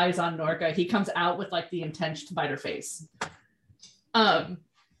locks eyes on Norca, he comes out with like the intention to bite her face.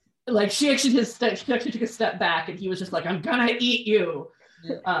 Like she actually took a step back, and he was just like, "I'm gonna eat you."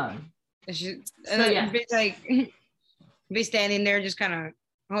 Be standing there just kind of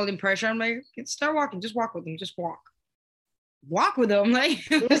holding pressure. I'm like, start walking, just walk with him, just walk with him. Like,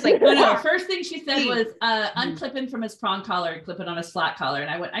 it's like, no. First thing she said was unclip him from his prong collar and clip it on his flat collar. And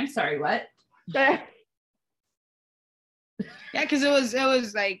I went, I'm sorry, what? Yeah, because it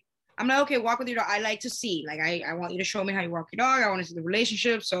was like, I'm like, okay, walk with your dog. I like to see, like, I want you to show me how you walk your dog. I want to see the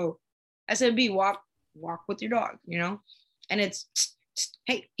relationship. So I said, B, walk with your dog, and it's,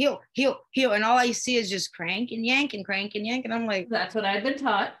 hey, heel. And all I see is just crank and yank. And I'm like, that's what I've been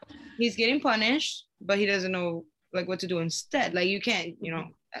taught. He's getting punished, but he doesn't know like what to do instead. Like, you can't,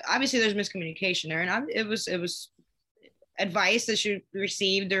 obviously there's miscommunication there. And it was advice that she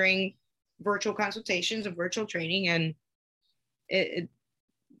received during virtual consultations of virtual training. And it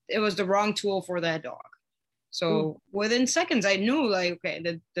was the wrong tool for that dog. So within seconds, I knew, like,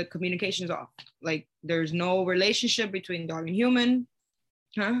 okay, the communication's off. Like, there's no relationship between dog and human.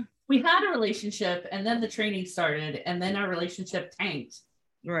 Huh? we had a relationship, and then the training started, and then our relationship tanked.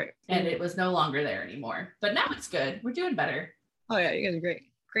 Right. And it was no longer there anymore. But now it's good. We're doing better. Oh yeah, you guys are great.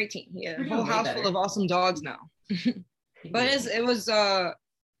 Great team. Yeah, We're a whole doing way house better. full of awesome dogs now. But it was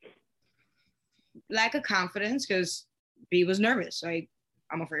lack of confidence because B was nervous.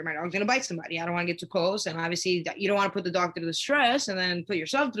 I'm afraid my dog's gonna bite somebody. I don't want to get too close, and obviously you don't want to put the dog through the stress and then put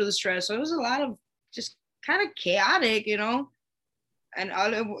yourself through the stress. So it was a lot of just kind of chaotic, you know. And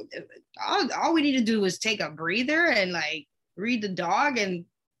all we need to do is take a breather and like read the dog and,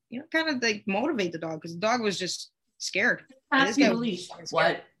 you know, kind of like motivate the dog, because the dog was just scared. Pass me the leash.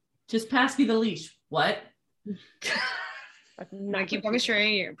 What? Just pass me the leash. What? I'm gonna keep walking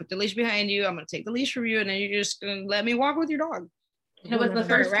straight. Put the leash behind you. I'm gonna take the leash from you, and then you're just gonna let me walk with your dog. It was the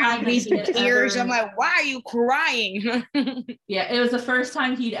first time he's in tears. I'm like, why are you crying? Yeah, it was the first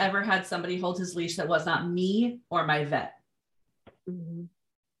time he'd ever had somebody hold his leash that was not me or my vet. Mm-hmm.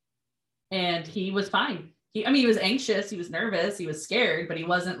 And he was fine. He was anxious, he was nervous, he was scared, but he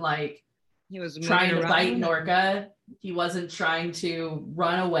wasn't like he was trying to bite Norca. He wasn't trying to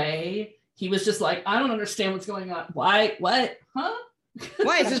run away. He was just like, I don't understand what's going on. Why? What? Huh?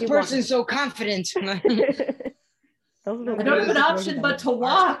 Why is this person so confident? I don't have an option but to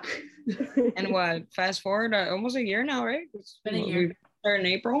walk. And what? Fast forward almost a year now, right? It's been a year. We started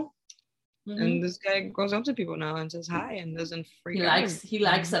in April. Mm-hmm. And this guy goes up to people now and says hi and doesn't freak out. He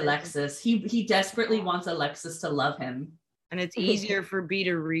likes Alexis. He desperately wants Alexis to love him. And it's easier for B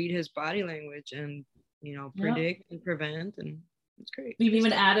to read his body language and, you know, predict and prevent, and it's great. We've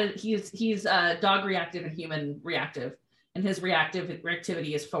even added he's dog reactive and human reactive, and his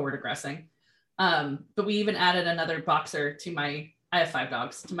reactivity is forward aggressing. But we even added another boxer to I have 5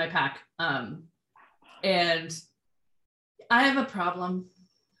 dogs to my pack. And I have a problem.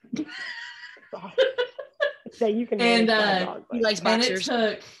 So you can he likes boxers.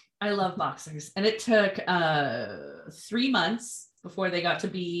 I love boxers, and it took 3 months before they got to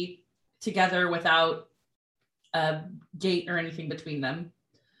be together without a gate or anything between them,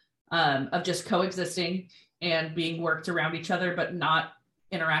 of just coexisting and being worked around each other but not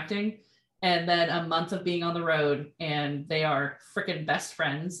interacting. And then a month of being on the road, and they are freaking best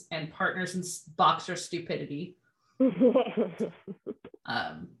friends and partners in boxer stupidity.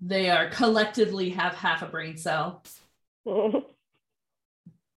 They are collectively have half a brain cell.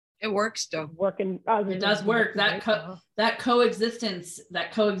 It works though. It does work. That coexistence.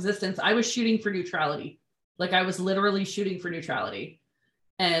 I was shooting for neutrality. Like I was literally shooting for neutrality.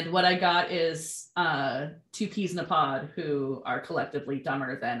 And what I got is 2 peas in a pod who are collectively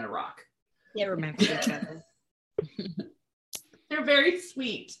dumber than a rock. Yeah, remember each other. They're very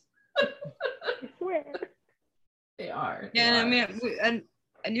sweet. I swear. They are. Yeah, I mean,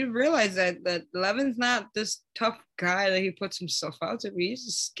 and you realize that Levin's not this tough guy that he puts himself out to be. He's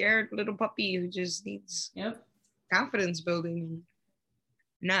a scared little puppy who just needs confidence building,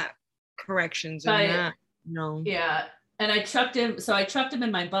 not corrections. Yeah. And I chucked him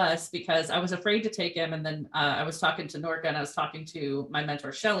in my bus because I was afraid to take him. And then I was talking to Norca, and I was talking to my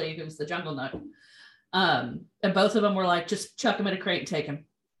mentor, Shelly, who's the jungle nut. And both of them were like, just chuck him in a crate and take him.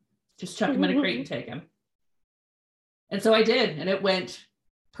 Just chuck him in a crate and take him. And so I did, and it went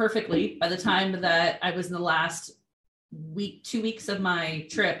perfectly. By the time that I was in the last 2 weeks of my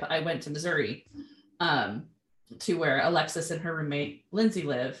trip, I went to Missouri, to where Alexis and her roommate Lindsay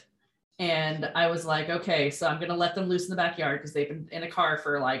live. And I was like, okay, so I'm going to let them loose in the backyard because they've been in a car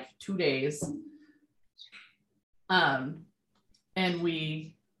for like 2 days. And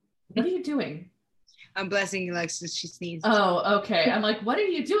what are you doing? I'm blessing Alexis. She sneezed. Oh, okay. I'm like, what are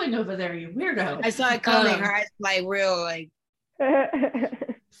you doing over there, you weirdo? I saw it coming. Her eyes like real, like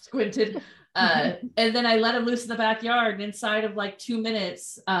squinted. And then I let him loose in the backyard. And inside of like 2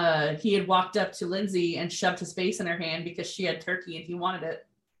 minutes, he had walked up to Lindsay and shoved his face in her hand because she had turkey and he wanted it.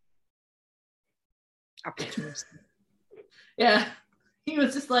 Yeah. He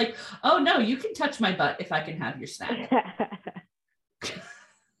was just like, oh no, you can touch my butt if I can have your snack.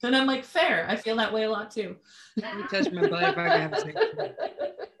 And I'm like, fair. I feel that way a lot too. You touch my butt if I can have a snack.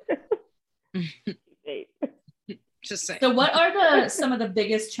 Just saying. So what are some of the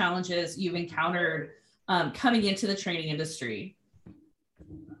biggest challenges you've encountered coming into the training industry?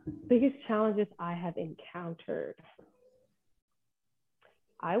 Biggest challenges I have encountered.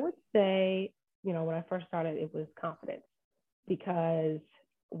 I would say, when I first started, it was confidence. Because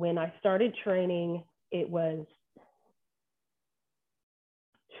when I started training, it was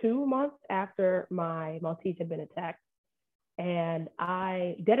 2 months after my Maltese had been attacked. And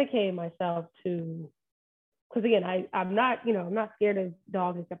I dedicated myself to, because again, I'm not scared of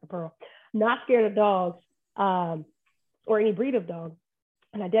dogs except for Pearl. Not scared of dogs or any breed of dog.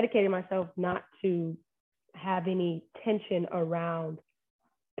 And I dedicated myself not to have any tension around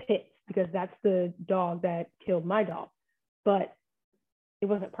Pitts, because that's the dog that killed my dog. But it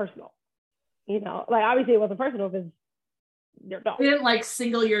wasn't personal. Like obviously it wasn't personal because their dog. They didn't like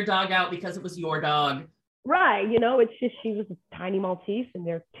single your dog out because it was your dog. Right. It's just she was a tiny Maltese and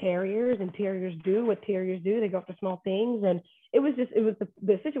they're terriers, and terriers do what terriers do. They go after small things. And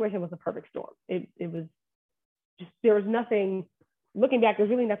the situation was a perfect storm. It was just, there was nothing, looking back, there's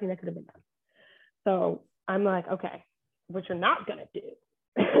really nothing that could have been done. So I'm like, okay, what you're not going to do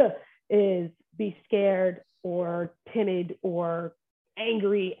is be scared or timid or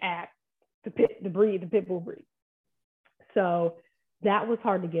angry at the pit bull breed. So that was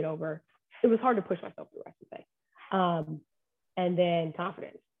hard to get over. It was hard to push myself through, I should say. And then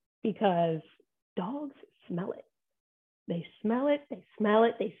confidence, because dogs smell it. They smell it, they smell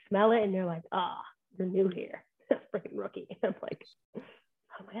it, they smell it, and they're like, you're new here. Freaking rookie. And I'm like, oh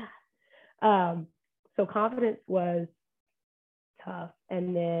my God. So confidence was tough.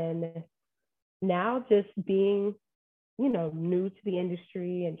 And then now just being, new to the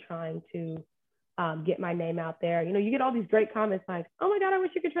industry and trying to get my name out there. You get all these great comments like, oh my God, I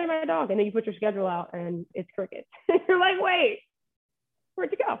wish you could train my dog. And then you put your schedule out and it's crickets. You're like, wait,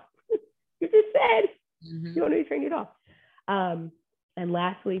 where'd you go? You just said you want to train your dog. And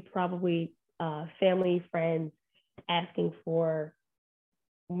lastly, probably family, friends asking for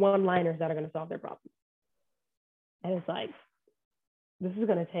one-liners that are going to solve their problems. And it's like, this is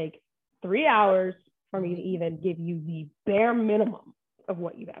going to take 3 hours for me to even give you the bare minimum of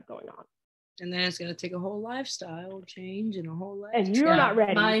what you have going on. And then it's going to take a whole lifestyle change and a whole life. And you're not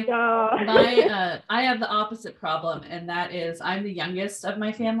ready. I have the opposite problem. And that is, I'm the youngest of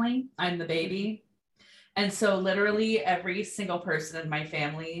my family. I'm the baby. And so literally every single person in my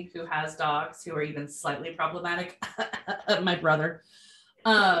family who has dogs who are even slightly problematic, my brother,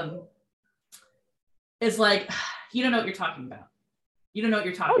 is like, you don't know what you're talking about. You don't know what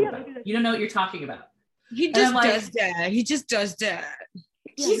you're talking about. You don't know what you're talking about. He just does that. He just does that.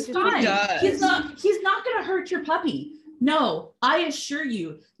 He's fine. He's not going to hurt your puppy. No, I assure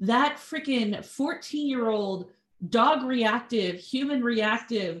you, that freaking 14-year-old dog reactive, human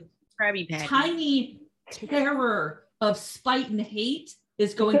reactive, Krabby Patty, tiny terror of spite and hate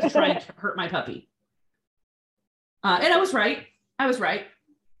is going to try and hurt my puppy. And I was right.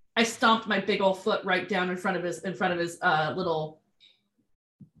 I stomped my big old foot right down in front of his little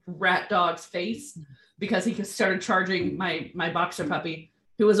rat dog's face because he started charging my boxer puppy,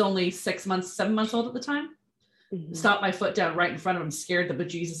 who was only 7 months old at the time. Mm-hmm. Stomped my foot down right in front of him, scared the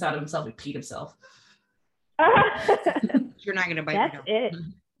bejesus out of himself. He peed himself. You're not gonna bite. That's it.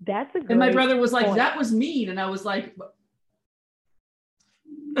 That's a great And my brother was like, point. That was mean. And I was like,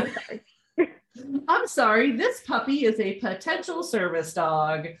 I'm sorry, this puppy is a potential service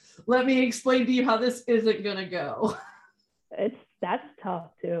dog. Let me explain to you how this isn't gonna go. That's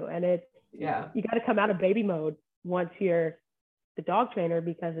tough too. And you got to come out of baby mode once you're the dog trainer,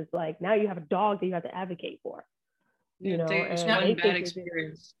 because it's like, now you have a dog that you have to advocate for. It's one bad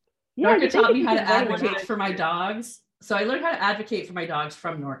experience. Norca taught me how to advocate for my dogs. So I learned how to advocate for my dogs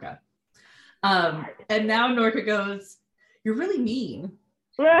from Norca. And now Norca goes, you're really mean.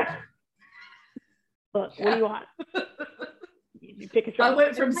 Look, what do you want? You pick a I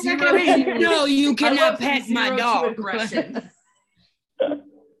went from 0 to no, you cannot pet my dog. Aggression.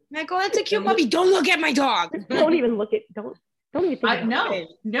 I go, that's a cute puppy. Don't look at my dog. Don't even think about it.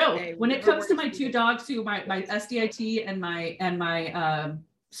 No. Hey, when it comes to my two dogs, my SDIT and my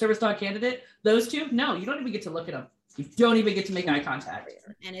service dog candidate, those two, no, you don't even get to look at them. You don't even get to make eye contact.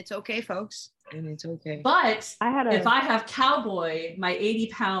 And it's okay, folks. And it's okay. But if I have Cowboy, my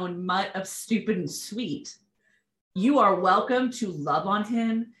 80-pound mutt of stupid and sweet, you are welcome to love on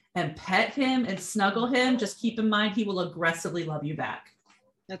him and pet him and snuggle him. Just keep in mind, he will aggressively love you back.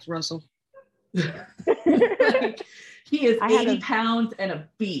 That's Russell. He is 80 pounds and a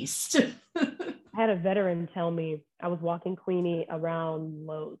beast. I had a veteran tell me, I was walking Queenie around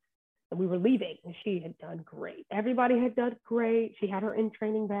Lowe's and we were leaving and she had done great. Everybody had done great. She had her in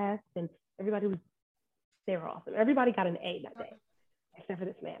training vest and they were awesome. Everybody got an A that day, except for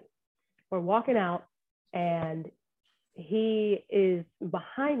this man. We're walking out and he is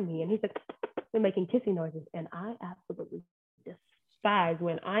behind me and he's like, they're making kissing noises. And I absolutely despise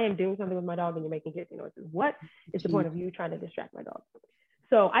when I am doing something with my dog and you're making kissing noises. What is the point of you trying to distract my dog?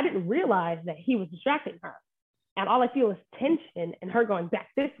 So I didn't realize that he was distracting her. And all I feel is tension and her going back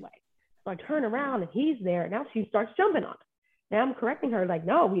this way. So I turn around and he's there. And now she starts jumping on him. Now I'm correcting her, like,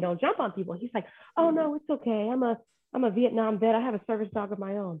 no, we don't jump on people. He's like, oh no, it's okay. I'm a Vietnam vet. I have a service dog of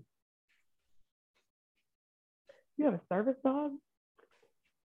my own. You have a service dog?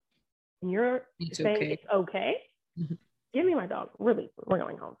 and you're saying it's okay, give me my dog. We're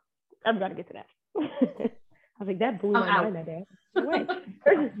going home. Everybody get to that. I was like, that blew my mind that day. No way.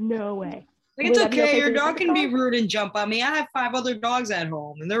 There's just no way. Like, it's okay. Your dog can be rude and jump on me. I have 5 other dogs at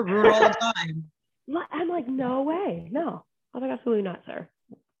home, and they're rude all the time. I'm like, no way. No. I was like, absolutely not, sir.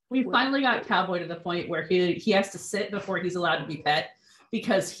 We finally got Cowboy to the point where he has to sit before he's allowed to be pet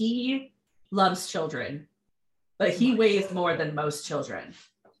because he loves children, but he weighs more than most children.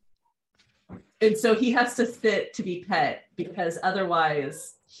 And so he has to sit to be pet because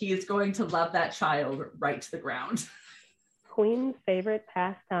otherwise he is going to love that child right to the ground. Queen's favorite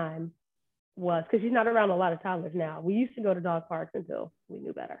pastime was, because she's not around a lot of toddlers now. We used to go to dog parks until we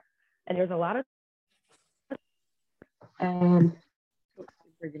knew better. And there's a lot of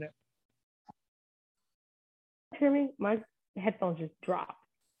hear me? My headphones just dropped.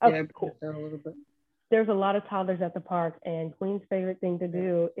 Okay, yeah, cool. A little bit. There's a lot of toddlers at the park, and Queen's favorite thing to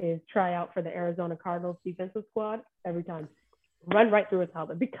do is try out for the Arizona Cardinals defensive squad every time. Run right through a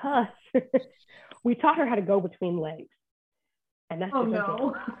toddler because we taught her how to go between legs. And that's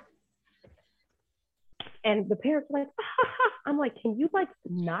no. And the parents were like, I'm like, can you like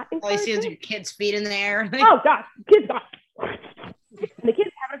not encourage all you see is your kids' feet in the air. Oh gosh, kids got and the kids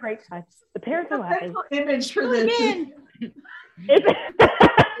having a great time. The parents are laughing. Image for this.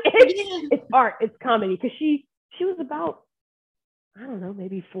 It's art, it's comedy. Because she was about, I don't know,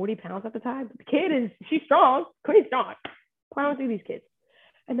 maybe 40 pounds at the time. The kid she's strong. Queen's strong. Plowing through these kids.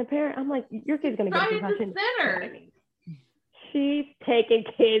 And the parent, I'm like, your kid's gonna get a concussion. She's taking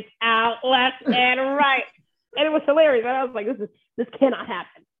kids out left and right. And it was hilarious. And I was like, this cannot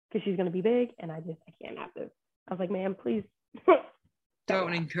happen because she's gonna be big, and I can't have this. I was like, ma'am, please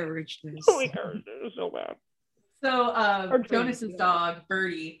don't encourage this. Don't encourage this. It's so bad. So Jonas's dog,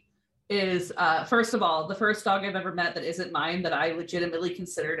 Birdie, is first of all, the first dog I've ever met that isn't mine that I legitimately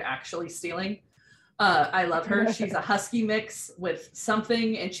considered actually stealing. I love her. She's a husky mix with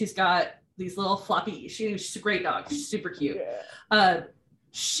something, and she's got these little floppy, she's a great dog. She's super cute. Yeah.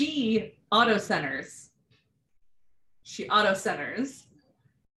 She auto centers.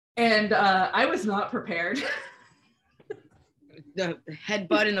 And I was not prepared. The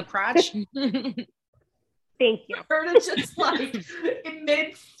headbutt in the crotch. Thank you. Her to just like in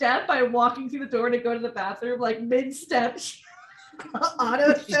mid-step, I'm walking through the door to go to the bathroom, like mid-step,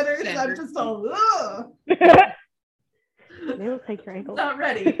 auto centers. I'm just all, ugh. They will take your ankles. Not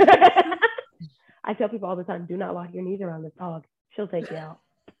ready. I tell people all the time, do not lock your knees around this dog. She'll take you out.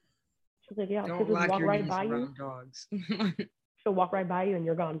 Don't lock walk your right knees by around you. Dogs. She'll walk right by you and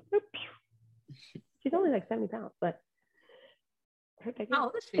you're gone. She's only like 70 pounds, but how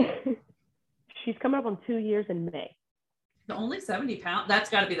old is she? She's coming up on 2 years in May. Only 70 pounds?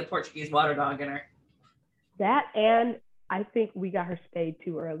 That's got to be the Portuguese water dog in her. That, and I think we got her spayed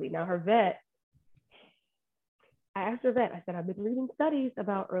too early. Now her vet, I asked her vet, I said, I've been reading studies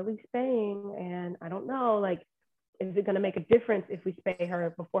about early spaying, and I don't know, like, is it going to make a difference if we spay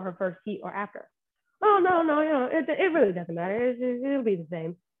her before her first heat or after? Oh, no, it really doesn't matter. It'll be the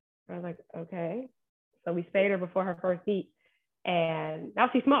same. I was like, okay. So we spayed her before her first heat, and now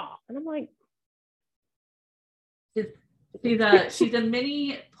she's small. And I'm like, she's a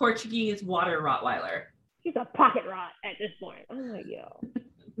mini Portuguese water Rottweiler. She's a pocket rot at this point. I'm like, yo.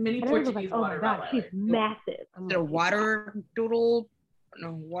 Mini Portuguese water Rottweiler. She's massive. Is it a water doodle?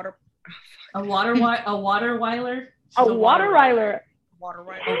 No, water. A Waterweiler. A Waterweiler. A Waterweiler.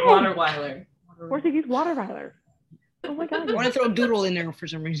 Portuguese Waterweiler. Oh my god. I want to throw doodle in there for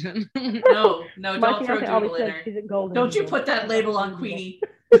some reason. No, don't throw doodle in there. Don't you put that label on Queenie.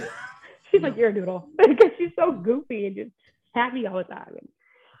 She's like, you're a doodle. Because she's so goofy and just happy all the time.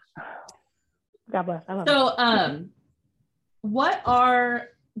 God bless. I love it.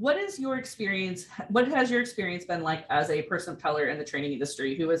 What is your experience? What has your experience been like as a person of color in the training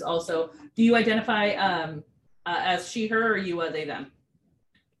industry who is also, do you identify as she, her, or you, they, them?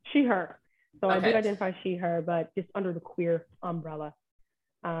 She, her. So okay. I do identify she, her, but just under the queer umbrella.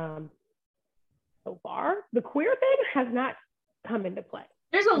 So far, the queer thing has not come into play.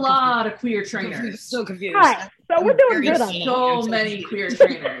 There's a lot of queer trainers. So confused. All right, so we're doing good on so many queer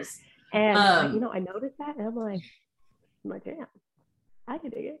trainers. And I noticed that, and I'm like, my jam. I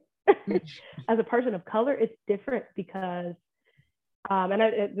can dig it. As a person of color, it's different because,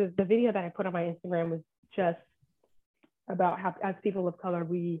 the video that I put on my Instagram was just about how, as people of color,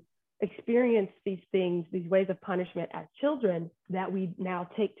 we experience these things, these ways of punishment as children that we now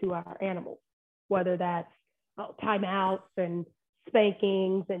take to our animals, whether that's timeouts and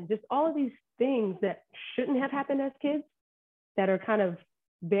spankings and just all of these things that shouldn't have happened as kids that are kind of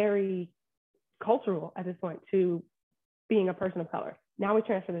very cultural at this point to being a person of color. now we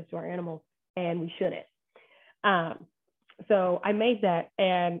transfer this to our animals, and we shouldn't. So I made that,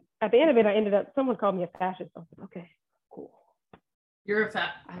 and at the end of it, someone called me a fascist. I was like, okay, cool. You're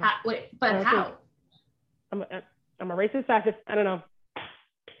a wait, but how? I'm a racist fascist. I don't know.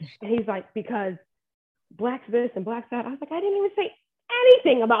 And he's like, because black's this and black's that. I was like, I didn't even say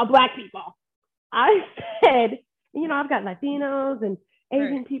anything about black people. I said, I've got Latinos and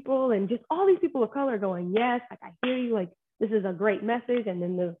Asian people and just all these people of color going, yes, like I hear you, like this is a great message. And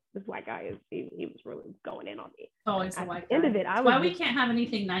then this white guy he was really going in on me. Oh, it's the white guy. End of it, why we can't have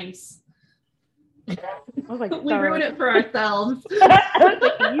anything nice. I was like, we ruin it for ourselves.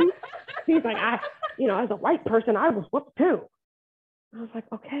 He's like, as a white person, I was whooped too. I was like,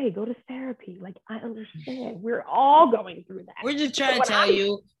 okay, go to therapy. Like, I understand. We're all going through that. We're just trying to tell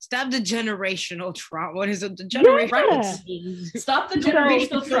you, stop the generational trauma. What is it? The generational Stop the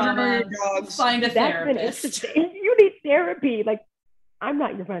generational trauma. Find a therapist. You need therapy. Like, I'm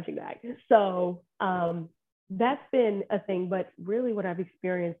not your punching bag. So that's been a thing. But really what I've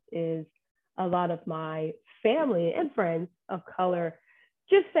experienced is a lot of my family and friends of color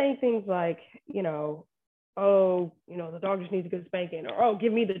just saying things like, oh, the dog just needs a good spanking, or, oh,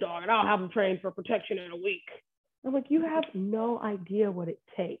 give me the dog and I'll have him trained for protection in a week. I'm like, you have no idea what it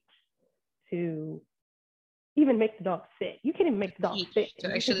takes to even make the dog sit. You can't even make the dog sit.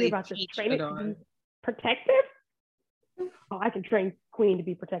 To actually about teach train the it dog. to be protective. Oh, I can train Queen to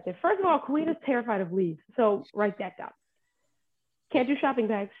be protective. First of all, Queen is terrified of leaves. So write that down. Can't do shopping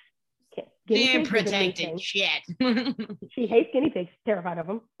bags. She ain't protecting shit. She hates guinea pigs, terrified of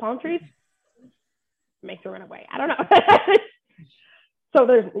them. Palm trees, makes her run away. I don't know. So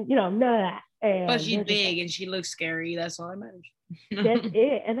there's, none of that. And but she's big and she looks scary. That's all that matters. That's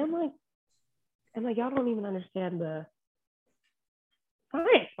it. And I'm like, y'all don't even understand the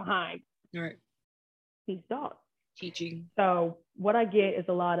science behind these dogs. Teaching. So what I get is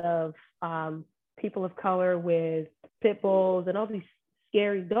a lot of people of color with pit bulls and all these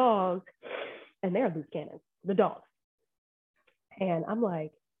scary dogs, and they're loose cannons, the dogs. And I'm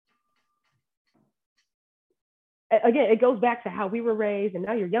like, again, it goes back to how we were raised, and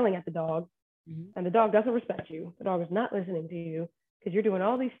now you're yelling at the dog, and the dog doesn't respect you. The dog is not listening to you because you're doing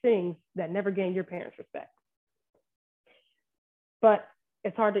all these things that never gain your parents' respect. But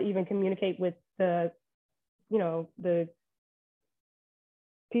it's hard to even communicate with the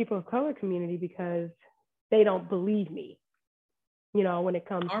people of color community because they don't believe me. When it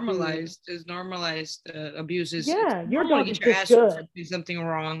comes normalized abuse is your dog is just good. Something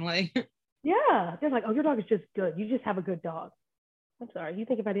wrong, like they're like, oh, your dog is just good. You just have a good dog. I'm sorry, you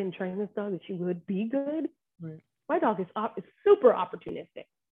think if I didn't train this dog that she would be good? Right. My dog is super opportunistic.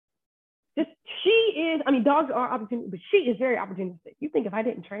 Dogs are opportunistic, but she is very opportunistic. You think if I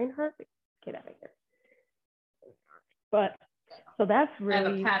didn't train her, get out of here. But so that's really. I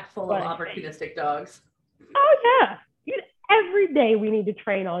have a pack full of opportunistic dogs. Oh yeah. Every day we need to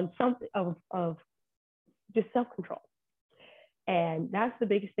train on something of just self-control. And that's the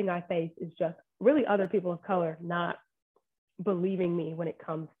biggest thing I face is just really other people of color not believing me when it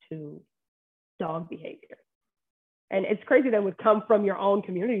comes to dog behavior. And it's crazy that it would come from your own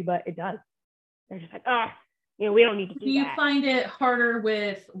community, but it does. They're just like, we don't need to do that. Do you find it harder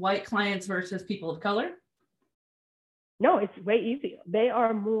with white clients versus people of color? No, it's way easier.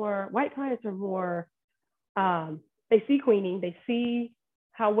 White clients are more, they see Queenie, they see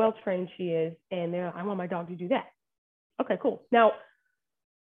how well trained she is, and they're like, I want my dog to do that. Okay, cool. Now,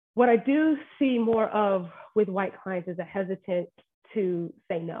 what I do see more of with white clients is a hesitant to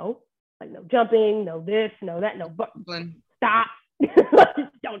say no, like no jumping, no this, no that, no stop,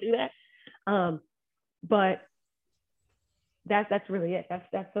 don't do that. But that's really it. That's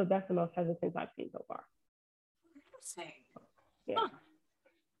the most hesitant I've seen so far. Interesting. Yeah. Huh.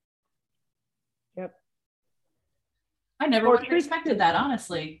 Yep. I never would have expected that,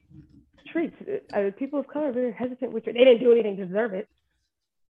 honestly. Treats. People of color are very hesitant with it. They didn't do anything to deserve it.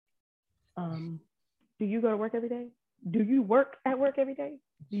 Do you go to work every day? Do you work at work every day?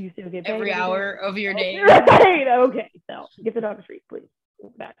 Do you still get paid every hour of your day? Right. Okay. So get the dog a treat, please.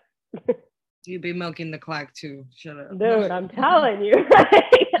 Back. You'd be milking the clock too. Shut up. Dude, I'm telling you.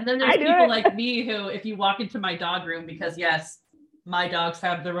 And then there's people like me who, if you walk into my dog room, because yes, my dogs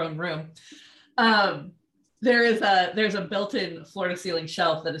have their own room. There's a built-in floor-to-ceiling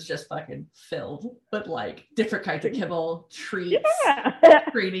shelf that is just fucking filled with like different kinds of kibble, treats,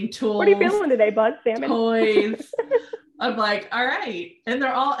 training tools. What are you feeling today, bud? Salmon, toys. I'm like, all right, and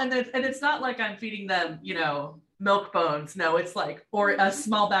they're all, and it's not like I'm feeding them, milk bones. No, it's like a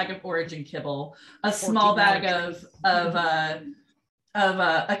small bag of Origin kibble, a small bag of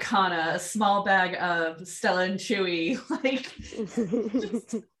Akana, a small bag of Stella and Chewy, like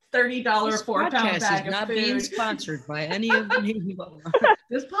 $30 4-pound bag of not food. Being sponsored by any of the Navy.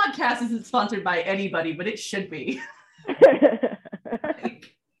 This podcast isn't sponsored by anybody, but it should be.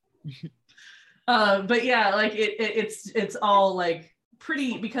 Like, but yeah, like it's all like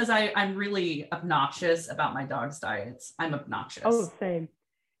pretty, because I'm really obnoxious about my dog's diets. I'm obnoxious. Oh, same.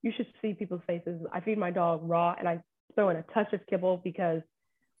 You should see people's faces. I feed my dog raw and I throw in a touch of kibble, because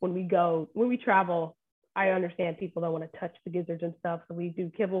when we travel, I understand people don't want to touch the gizzards and stuff. So we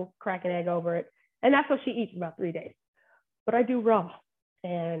do kibble, crack an egg over it. And that's what she eats for about 3 days. But I do raw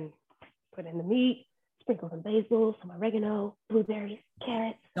and put in the meat, sprinkle some basil, some oregano, blueberries,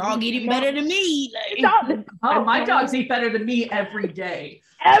 carrots. Dog eating better than me. Like. My dogs eat better than me every day.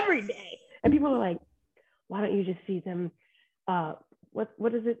 Every day. And people are like, why don't you just feed them,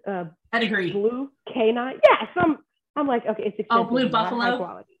 what is it? Pedigree. Blue canine? Yeah, I'm like, okay, it's expensive. Oh, Blue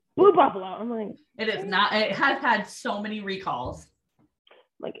Buffalo? Blue Buffalo. I'm like, it is not. It has had so many recalls.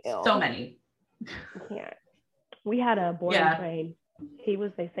 Like, ew. So many. Yeah. We had a boarding train. He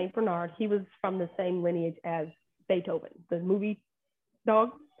was a Saint Bernard. He was from the same lineage as Beethoven, the movie dog.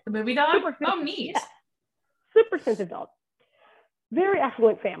 The movie dog? Oh, neat. Yeah. Super sensitive dog. Very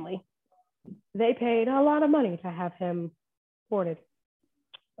affluent family. They paid a lot of money to have him boarded.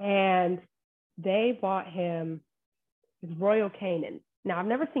 And they bought him Royal Canin. Now, I've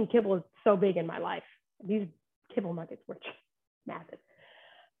never seen kibble so big in my life. These kibble nuggets were massive.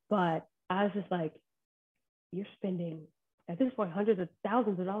 But I was just like, you're spending, at this point, hundreds of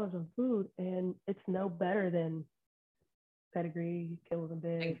thousands of dollars on food, and it's no better than Pedigree, Kibbles and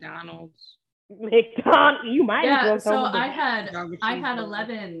Big. McDonald's. You might as well. So I had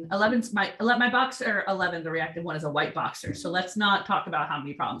 11. My boxer 11, the reactive one, is a white boxer. So let's not talk about how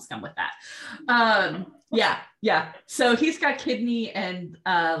many problems come with that. Yeah. So he's got kidney and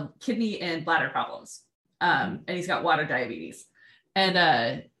bladder problems. And he's got water diabetes.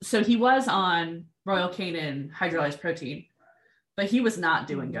 And so he was on Royal Canin hydrolyzed protein, but he was not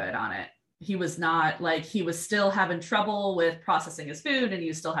doing good on it. He was not, like, he was still having trouble with processing his food, and he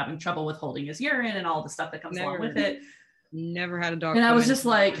was still having trouble with holding his urine and all the stuff that comes along with it. Never had a dog. And I was just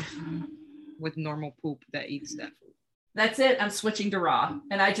like, with normal poop that eats that food. That's it. I'm switching to raw.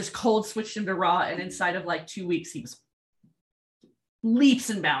 And I just cold switched him to raw. And inside of like 2 weeks, he was leaps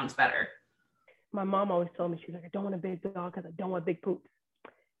and bounds better. My mom always told me, she's like, I don't want a big dog because I don't want big poops.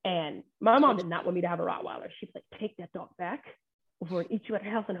 And my mom did not want me to have a Rottweiler. She's like, take that dog back before it eats you at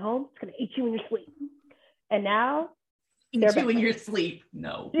her house and home. It's going to eat you in your sleep. And now eat you in your sleep.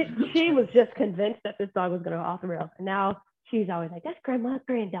 No. She was just convinced that this dog was going to go off the rails. And now she's always like, that's grandma's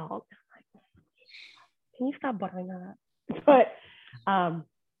grand dog. Can you stop buttering that? But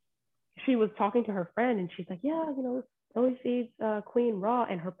she was talking to her friend and she's like, yeah, you know, Zoe feeds Queen raw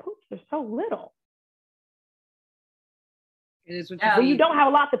and her poops are so little. It is what you don't have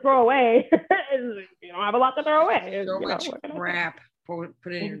a lot to throw away. You don't have a lot to throw away. So much crap. Put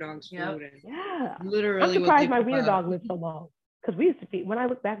it in your dog's food. And yeah. Literally. I'm surprised my wiener dog lived so long. Because we used to feed, when I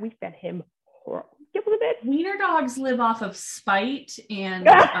look back, we fed him horrible. Wiener dogs live off of spite and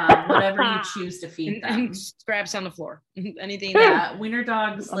whatever you choose to feed them. And scraps on the floor. Anything. Yeah, wiener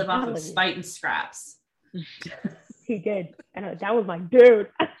dogs live off of spite and scraps. He did. And that was my dude.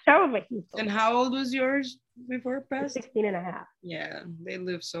 That was my dude. And how old was yours before it passed? 16 and a half. Yeah, they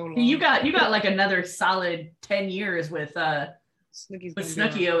live so long. You got like another solid 10 years with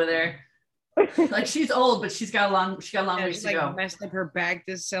Snooki over there. Like, she's old, but she's got a long ways to go. Messed up her back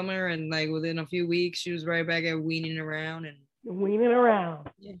this summer, and like within a few weeks, she was right back at weaning around.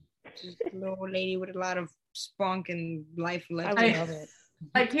 Yeah, just a little lady with a lot of spunk and life left.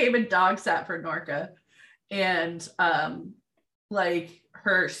 I came and dog sat for Norca, and she's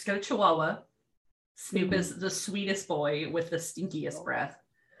got a Chihuahua. Snoop is the sweetest boy with the stinkiest breath.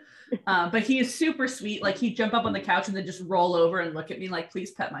 But he is super sweet. Like, he'd jump up on the couch and then just roll over and look at me like,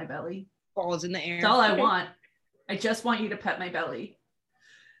 please pet my belly. Balls in the air. That's all I want. I just want you to pet my belly.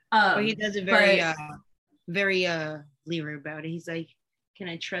 But he does it very leery about it. He's like, can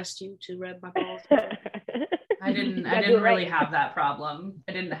I trust you to rub my balls? I didn't really have that problem.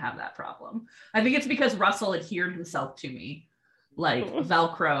 I didn't have that problem. I think it's because Russell adhered himself to me like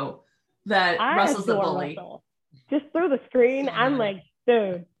Velcro, that Russell's the bully. Russell. Just through the screen, I'm like,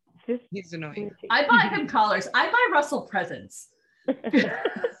 dude. He's annoying. I buy him collars. I buy Russell presents.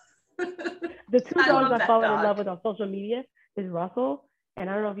 The two dogs I fallen in love with on social media is Russell, and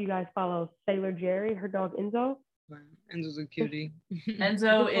I don't know if you guys follow Sailor Jerry, her dog Enzo. Enzo's a cutie.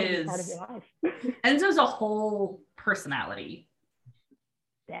 Enzo's a whole personality.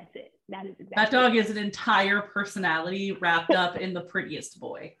 That's it. That is exactly. That dog is an entire personality wrapped up in the prettiest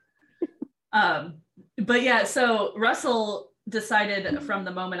boy. But yeah, so Russell decided from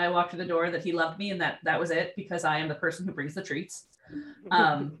the moment I walked through the door that he loved me and that was it, because I am the person who brings the treats.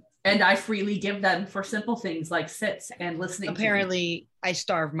 And I freely give them for simple things like sits and listening. Apparently, I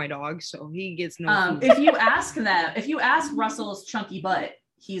starve my dog, so he gets no food. If you ask Russell's chunky butt,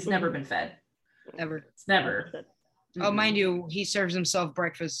 he's never been fed. Never. It's never. Oh, mind you, he serves himself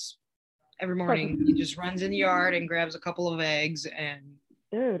breakfast every morning. He just runs in the yard and grabs a couple of eggs and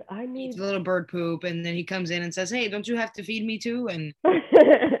dude, I need eats a little bird poop, and then he comes in and says, "Hey, don't you have to feed me too?" And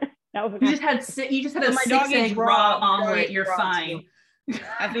that was you just had a 6-egg raw omelet. You're fine.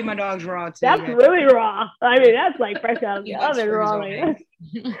 I feed my dogs raw too. That's really raw. I mean, that's like fresh out of the oven raw.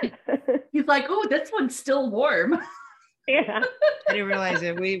 He's like, "Oh, this one's still warm." Yeah. I didn't realize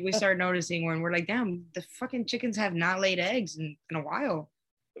it. We started noticing when we're like, damn, the fucking chickens have not laid eggs in a while.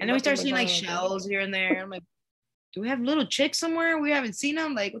 And then we start seeing like shells here and there. I'm like, do we have little chicks somewhere? We haven't seen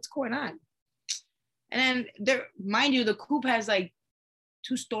them. Like, what's going on? And then there, mind you, the coop has like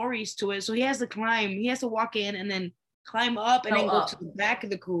 2 stories to it. So he has to climb. He has to walk in and then climb up and then go to the back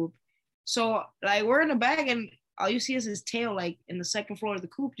of the coop. So like we're in the back and all you see is his tail like in the second floor of the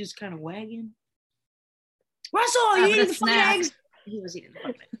coop, just kind of wagging. Russell, you eating the fucking eggs? He was eating the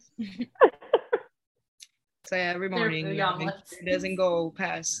fucking eggs. So yeah, every morning he doesn't go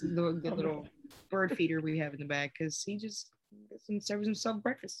past the little bird feeder we have in the back because he just serves himself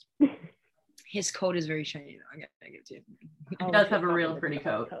breakfast. His coat is very shiny. I gotta give it to him. He does have a real pretty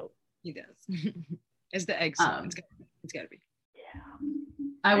coat. He does. It's the eggs. It's gotta be. Yeah.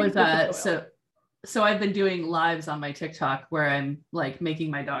 I was so I've been doing lives on my TikTok where I'm like making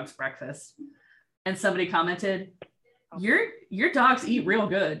my dog's breakfast. And somebody commented, your dogs eat real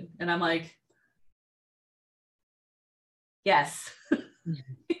good. And I'm like, yes.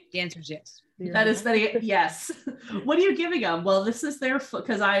 The answer is yes. Yes. What are you giving them? Well, this is their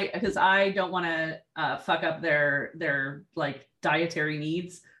because I don't want to fuck up their like dietary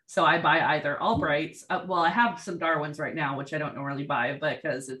needs. So I buy either Albrights. Well, I have some Darwins right now, which I don't normally buy, but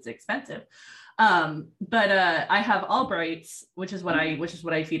because it's expensive. But I have Albrights, which is what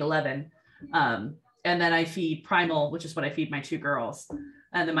I feed 11. And then I feed Primal, which is what I feed my 2 girls.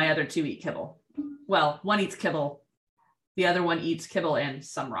 And then my other 2 eat kibble. Well, one eats kibble. The other one eats kibble and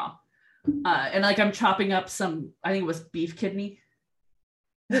some raw. And like I'm chopping up some, I think it was beef kidney.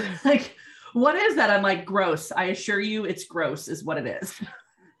 Like, what is that? I'm like, gross. I assure you it's gross is what it is.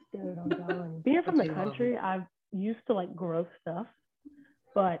 Dude, I'm dying. Being from the country, I'm used to like gross stuff.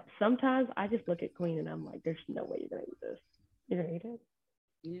 But sometimes I just look at Queen and I'm like, there's no way you're going to eat this. You're going to eat it?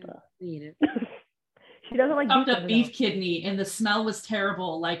 Yeah, eat it. She doesn't like beef kidney and the smell was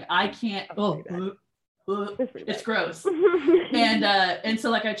terrible. Like I can't. It's gross. And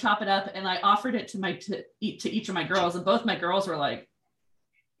so like I chop it up and I offered it to each of my girls, and both my girls were like,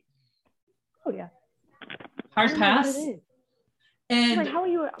 "Oh yeah, hard pass." And like, how are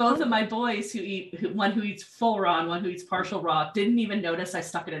you both of my boys one who eats full raw and one who eats partial raw didn't even notice I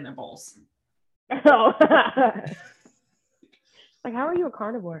stuck it in their bowls. Oh. Like, how are you a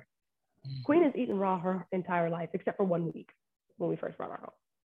carnivore? Queen has eaten raw her entire life, except for 1 week when we first brought her home.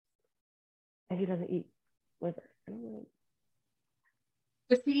 And she doesn't eat liver.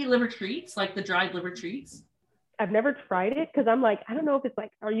 Does he eat liver treats, like the dried liver treats? I've never tried it because I'm like, I don't know if it's like,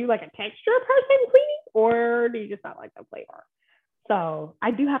 are you like a texture person, Queenie? Or do you just not like the flavor? So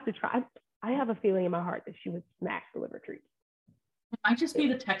I do have to try. I have a feeling in my heart that she would smash the liver treats. It might just be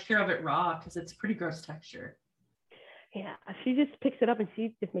the texture of it raw because it's pretty gross texture. Yeah, she just picks it up and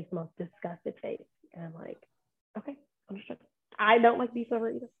she just makes the most disgusted face. And I'm like, okay, understood. I don't like beef liver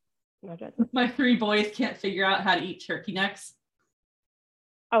either. No judgment. My 3 boys can't figure out how to eat turkey necks.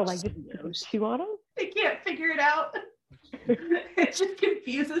 Oh, like just chew on them? They can't figure it out. It just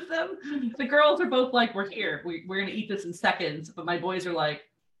confuses them. The girls are both like, we're going to eat this in seconds. But my boys are like,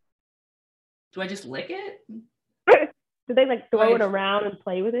 do I just lick it? Do they like throw it around and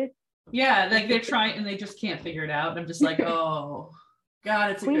play with it? Yeah, like they're trying and they just can't figure it out. And I'm just like, oh,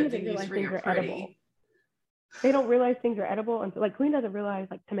 God, it's a good thing these 3 are pretty. Edible. They don't realize things are edible until, like, Queen doesn't realize,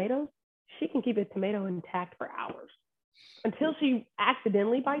 like, tomatoes, she can keep a tomato intact for hours until she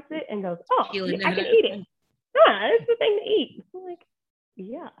accidentally bites it and goes, oh, I can eat it. Yeah, it's the thing to eat. I'm like,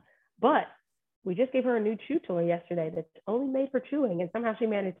 yeah. But we just gave her a new chew toy yesterday that's only made for chewing, and somehow she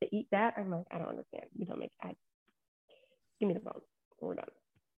managed to eat that. I'm like, I don't understand. You don't make it. Give me the bone. We're done.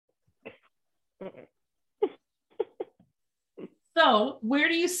 So, where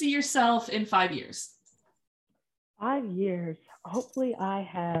do you see yourself in 5 years? 5 years. Hopefully, I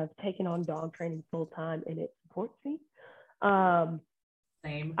have taken on dog training full time and it supports me.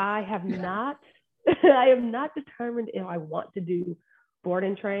 Same. I have not I have not determined if I want to do board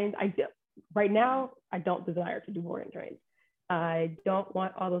and trains. Right now, I don't desire to do board and trains. I don't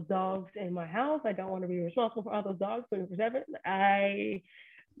want all those dogs in my house. I don't want to be responsible for all those dogs 24/7.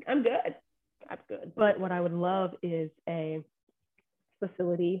 I'm good. I'm good. But what I would love is a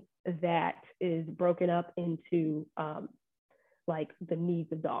facility that is broken up into like the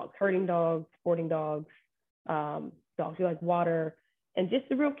needs of dogs, herding dogs, sporting dogs, dogs who like water, and just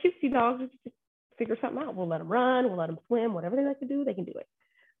the real cutesy dogs. Just figure something out. We'll let them run. We'll let them swim. Whatever they like to do, they can do it.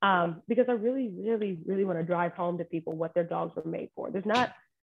 Because I really, really, really want to drive home to people what their dogs were made for. There's not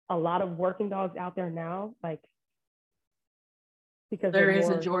a lot of working dogs out there now, like because there is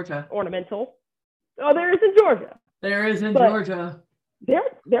in Georgia. Ornamental. Oh, there is in Georgia. There is in Georgia.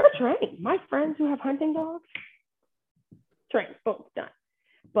 They're trained. My friends who have hunting dogs, trained, boom, done.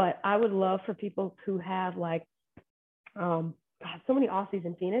 But I would love for people to have like, God, so many Aussies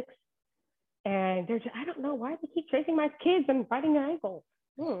in Phoenix, and they're just, I don't know why they keep chasing my kids and biting their ankles.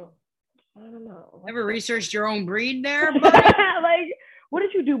 I don't know. Ever researched your own breed there? Like, what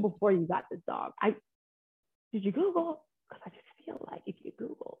did you do before you got this dog? Did you Google? Because I just feel like if you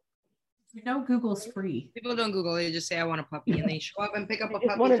Google. You know, Google's free. People don't Google. They just say, I want a puppy. And they show up and pick up a puppy. They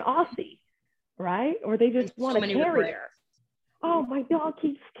just want an Aussie, right? Or they just want a terrier. Oh, my dog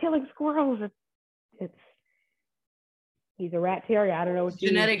keeps killing squirrels. He's a rat terrier. I don't know what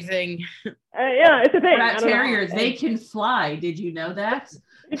genetic thing. Yeah, it's a thing. Rat terriers, they can fly. Did you know that?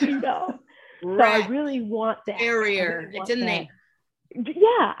 Did you know? So I really want that. Terrier. It's in there.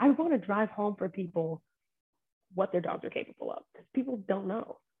 Yeah, I want to drive home for people what their dogs are capable of, because people don't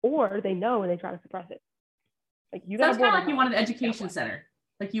know, or they know and they try to suppress it. Like you. That's kind of like you want an education center.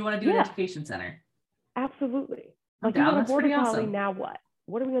 Like you want to do an education center. Absolutely. Like you want a border collie. Now what?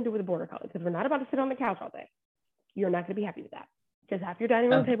 What are we gonna do with a border collie? Because we're not about to sit on the couch all day. You're not going to be happy with that, because half your dining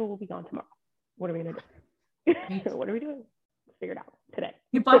room table will be gone tomorrow. What are we going to do? What are we doing? Let's figure it out today.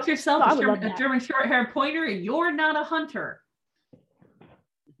 You bought yourself a German short-haired pointer, and you're not a hunter.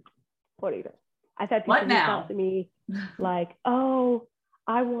 What either? I've had people reach out to me like, "Oh,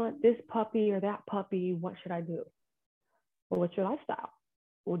 I want this puppy or that puppy. What should I do?" Well, what's your lifestyle?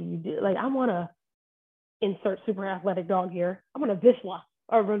 What do you do? Like, I want to insert super athletic dog here. I want a Vizsla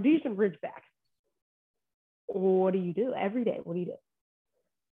or a Rhodesian Ridgeback. What do you do every day? What do you do?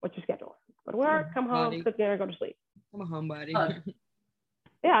 What's your schedule? Go to work, come home, cook dinner, go to sleep. I'm a homebody.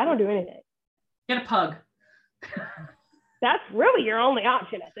 Yeah, I don't do anything. Get a pug. That's really your only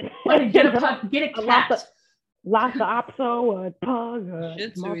option at this. Get a pug. Get a cat. Lhasa Apso, a pug,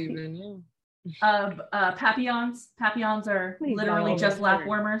 Shih Tzu even, Papillons. Papillons are literally just lap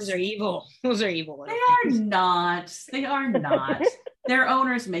warmers. Those are evil. Those are evil. They are not. They are not. Their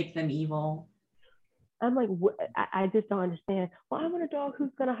owners make them evil. I'm like, I just don't understand. Well, I want a dog who's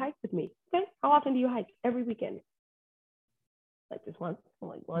going to hike with me. Okay. How often do you hike? Every weekend. Like just once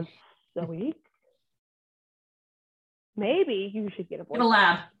a week. Maybe you should get a boy. Get a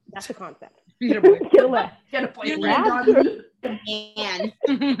lab. That's the concept. Get a boy. Get a lab. Get a boy. Man.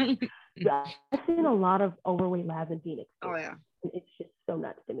 I've seen a lot of overweight labs in Phoenix. Oh yeah. It's just so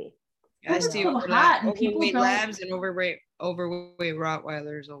nuts to me. I see overweight labs and overweight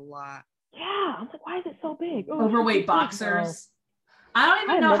Rottweilers a lot. Yeah, I'm like, why is it so big? Overweight boxers. I don't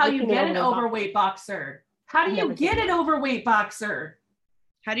even know how you get an overweight boxer. How do you get an overweight boxer?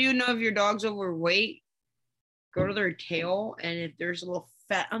 How do you know if your dog's overweight? Go to their tail, and if there's a little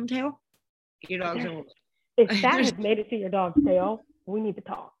fat on the tail, your dog's overweight. If fat has made it to your dog's tail, we need to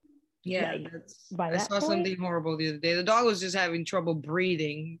talk. Yeah, I saw something horrible the other day. The dog was just having trouble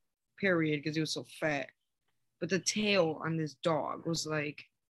breathing, period, because he was so fat. But the tail on this dog was like,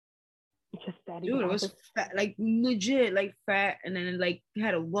 just fatty. Dude, it was fat, like legit, like fat, and then it like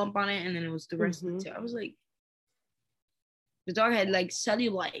had a lump on it, and then it was the rest of the tail. I was like, the dog had like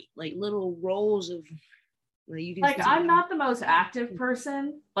cellulite, like little rolls of like you can. Like I'm not the most active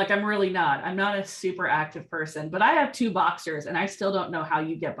person. Like I'm really not. I'm not a super active person, but I have 2 boxers, and I still don't know how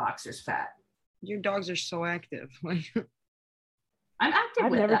you get boxers fat. Your dogs are so active. Like I'm active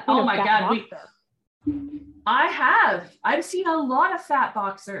with that. Oh my god, I've seen a lot of fat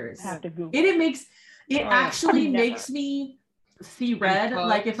boxers. It actually makes me see red.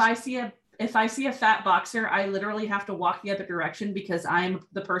 Like if I see a fat boxer, I literally have to walk the other direction, because I'm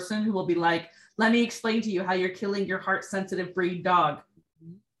the person who will be like, let me explain to you how you're killing your heart sensitive breed dog.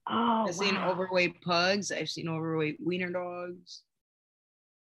 Oh, I've seen overweight pugs. I've seen overweight wiener dogs.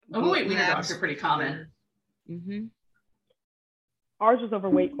 Overweight wiener dogs are pretty common. Mm-hmm. Ours was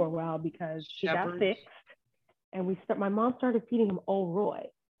overweight for a while because he got fixed, and my mom started feeding him Old Roy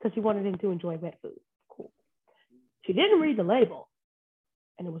because she wanted him to enjoy wet food. Cool. She didn't read the label,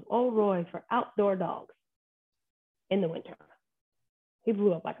 and it was old Roy for outdoor dogs in the winter. He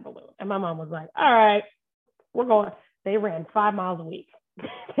blew up like a balloon. And my mom was like, all right, we're going. They ran 5 miles a week.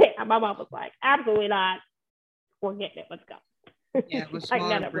 And my mom was like, absolutely not. We're getting it. Let's go. Yeah, with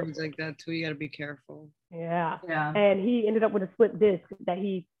smaller breeds like that too, you got to be careful. Yeah. Yeah. And he ended up with a split disc that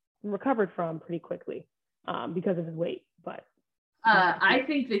he recovered from pretty quickly because of his weight. But I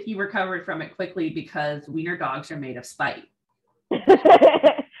think that he recovered from it quickly because wiener dogs are made of spite.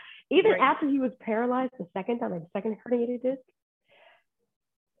 Even after he was paralyzed the second time, like the second herniated disc,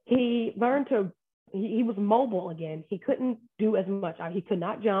 he learned to, he was mobile again. He couldn't do as much. He could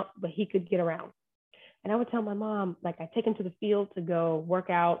not jump, but he could get around. And I would tell my mom, like, I take him to the field to go work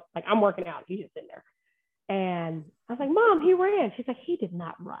out. Like, I'm working out. He's just sitting there. And I was like, Mom, he ran. She's like, he did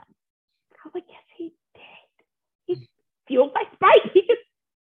not run. I was like, yes, he did. He's fueled by spite. He just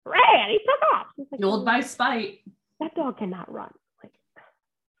ran. He took off. Like, Fueled by spite. That dog cannot run. Like,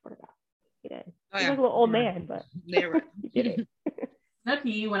 swear to God, he did. Oh, He yeah. was a little old man, but he did it.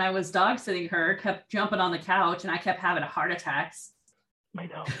 Snooki, when I was dog sitting her, kept jumping on the couch, and I kept having heart attacks. I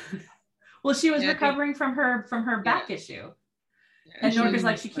know. Well, she was recovering from her back issue. Yeah, and Norka's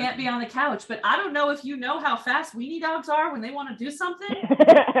like, she can't be on the couch. But I don't know if you know how fast weenie dogs are when they want to do something.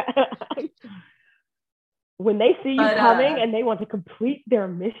 When they see you coming and they want to complete their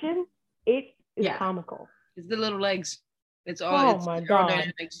mission, it is comical. It's the little legs. It's all. Oh my God.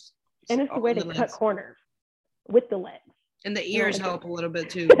 And it's the way they cut corners with the legs. And the ears help a little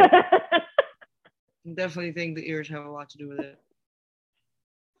bit too. Definitely think the ears have a lot to do with it.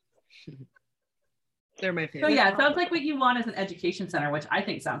 They're my favorite. So yeah, it sounds like what you want is an education center, which I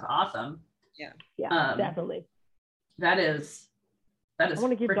think sounds awesome. Yeah, definitely. That is. I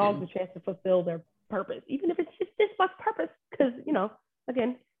want to give dogs a chance to fulfill their purpose, even if it's just this much purpose, because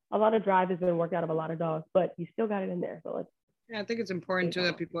again, a lot of drive has been worked out of a lot of dogs, but you still got it in there. So I think it's important too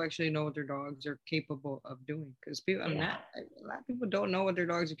that people actually know what their dogs are capable of doing, because people, a lot of people don't know what their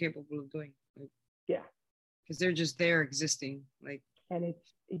dogs are capable of doing. Because they're just there existing, and it's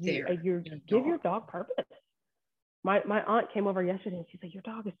you give your dog purpose. My aunt came over yesterday and she's like, your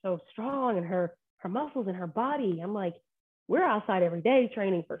dog is so strong and her muscles and her body. I'm like, we're outside every day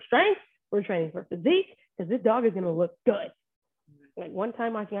training for strength. We're training for physique because this dog is going to look good. Like one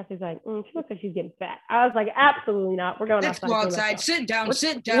time my fiance's like, she looks like she's getting fat. I was like, absolutely not. We're going outside. Let's go outside. Sit down,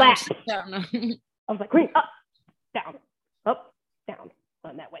 sit down. I was like, Queen, up, down,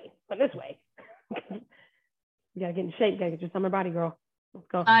 not that way, but this way. You got to get in shape. You got to get your summer body, girl. Let's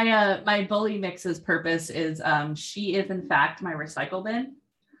go. My bully mix's purpose is she is in fact my recycle bin.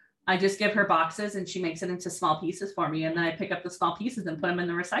 I just give her boxes and she makes it into small pieces for me, and then I pick up the small pieces and put them in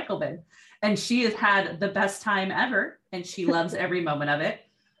the recycle bin. And she has had the best time ever, and she loves every moment of it.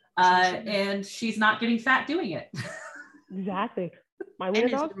 And she's not getting fat doing it. Exactly. My winter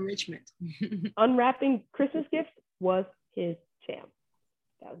dog, enrichment. Unwrapping Christmas gifts was his jam.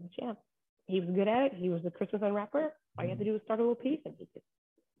 That was the jam. He was good at it. He was the Christmas unwrapper. All you had to do was start a little piece and he could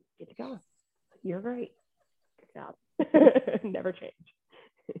get to going. You're great. Good job. Never change.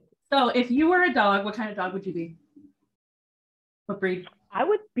 So if you were a dog, what kind of dog would you be? What breed? I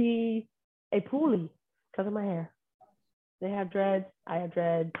would be a Poolie because of my hair. They have dreads. I have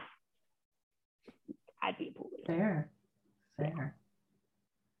dreads. I'd be a Poolie. Fair.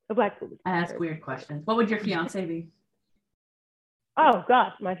 A black Poolie. I ask weird questions. What would your fiance be? Oh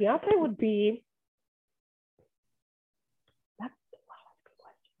gosh, my fiance would be. That's a good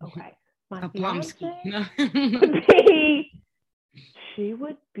question. Okay, my fiance would be. She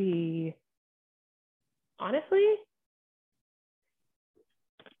would be. Honestly,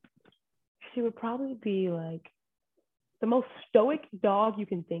 she would probably be like the most stoic dog you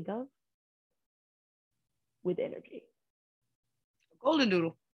can think of, with energy. Golden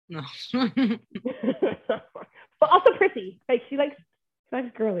Doodle. No. But also pretty. Like she likes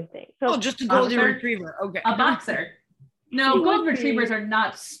girly things. So just a golden retriever. Okay. A boxer. No, golden retrievers are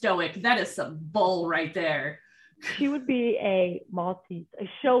not stoic. That is some bull right there. She would be a Maltese, a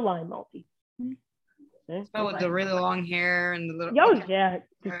show line Maltese. With the really long hair and the little. Oh yeah,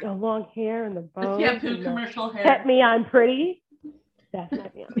 just the long hair and the bones. The shampoo commercial hair. Pet me, I'm pretty. That's my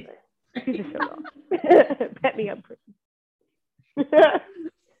fiance. She's a show dog. Pet me, I'm pretty.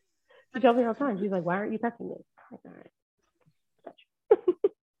 She tells me all the time. She's like, "Why aren't you petting me?" I'm like, all right.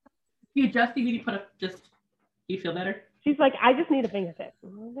 You just need to put a do you feel better? She's like, I just need a fingertip.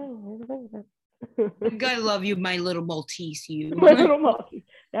 You gotta love you, my little Maltese. You. My little Maltese.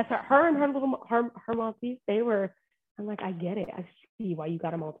 That's her and her Maltese. They were. I'm like, I get it. I see why you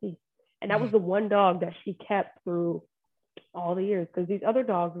got a Maltese. And that was the one dog that she kept through all the years, because these other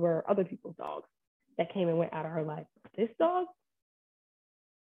dogs were other people's dogs that came and went out of her life. This dog,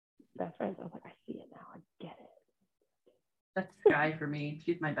 best friends. I was like, I see it now. I get it. That's Sky for me.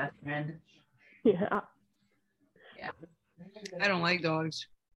 She's my best friend. Yeah. Yeah. I don't like dogs.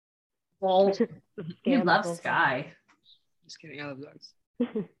 Well, you love Scandal. Sky. Just kidding. I love dogs.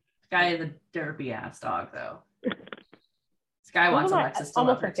 Sky is a derpy ass dog, though. Sky wants Alexis to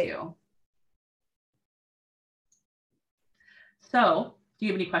love her too. So, do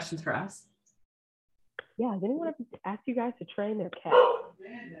you have any questions for us? Yeah, does anyone ever ask you guys to train their cat?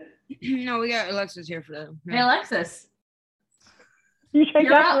 No, we got Alexis here for that. Hey, Alexis. You train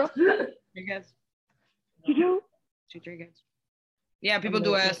You're cats, up. girl? Three cats. You do? 2, 3 cats. Yeah, people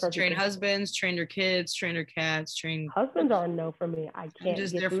do ask to train husbands, train their kids, train their cats, train. Husbands are a no for me. I can't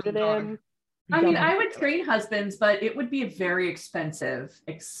just get there through for to the dog. them. I mean, I would train husbands, but it would be very expensive.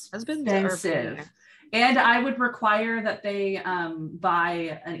 Husbands are And I would require that they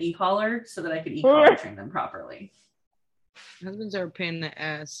buy an e-collar so that I could e-collar train them properly. Husbands are a pain in the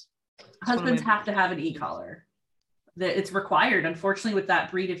ass. Husbands have to have an e-collar. It's required, unfortunately, with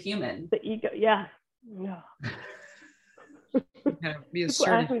that breed of human. The ego, yeah. No. People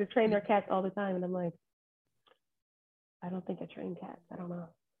ask me to train their cats all the time, and I'm like, I don't think I train cats. I don't know.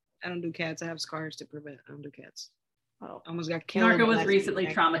 I don't do cats. I have scars to prove it. I don't do cats. Oh. I almost got killed. Narco was recently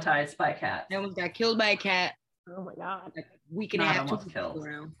traumatized by a cat. I almost got killed by a cat. Oh my God. Like a week and a Not half. almost killed.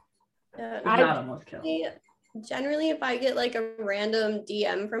 Around. Not almost killed. Generally, if I get like a random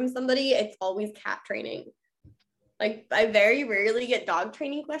DM from somebody, it's always cat training. Like I very rarely get dog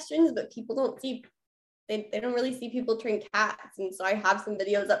training questions, but people don't see, they don't really see people train cats. And so I have some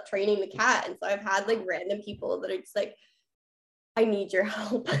videos up training the cat. And so I've had like random people that are just like, I need your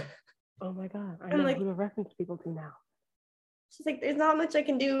help. Oh my God. I know who to reference people to now. She's like, there's not much I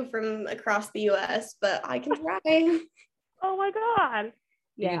can do from across the US, but I can try. Oh my God.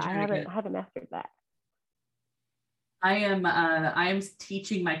 Yeah, I haven't mastered that. I am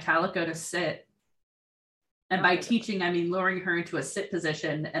teaching my calico to sit. And by teaching, I mean luring her into a sit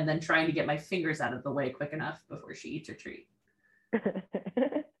position and then trying to get my fingers out of the way quick enough before she eats her treat.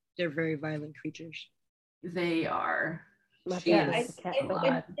 They're very violent creatures. They are. I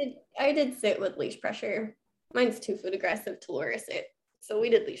did sit with leash pressure. Mine's too food aggressive to lure a sit. So we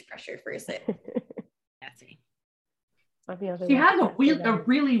did leash pressure for a sit. She has a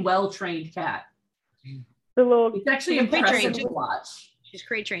really well-trained cat. It's actually impressive to watch. She's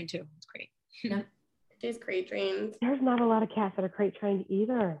crate trained too. It's great. Yeah. She's crate trained. There's not a lot of cats that are crate trained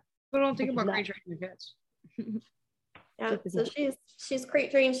either. I don't think about crate training your cats. Yeah, so she's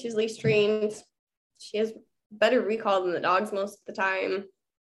crate trained, she's leash trained. She has better recall than the dogs most of the time.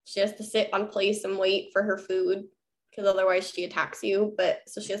 She has to sit on place and wait for her food because otherwise she attacks you. But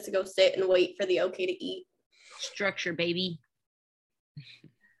so she has to go sit and wait for the okay to eat. Structure, baby.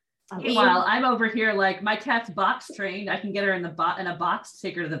 Meanwhile, I'm over here like my cat's box trained. I can get her in a box to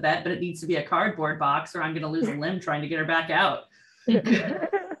take her to the vet, but it needs to be a cardboard box or I'm going to lose a limb trying to get her back out.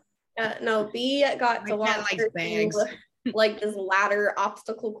 No, B got to watch her do, like this ladder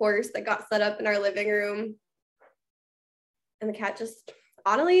obstacle course that got set up in our living room. And the cat just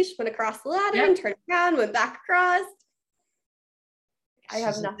on a leash went across the ladder and turned around, went back across. I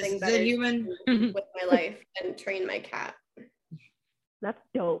have nothing better to do with my life than train my cat. That's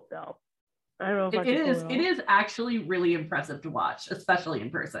dope, though. I don't know if it is actually really impressive to watch, especially in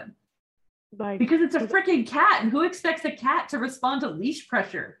person. Like, because it's a freaking cat, and who expects a cat to respond to leash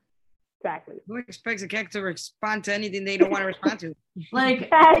pressure? Exactly. Who expects a cat to respond to anything they don't want to respond to? Like,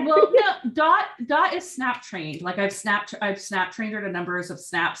 well, no, Dot is snap trained. Like I've snap trained her to numbers of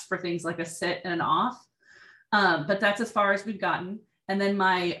snaps for things like a sit and an off. But that's as far as we've gotten. And then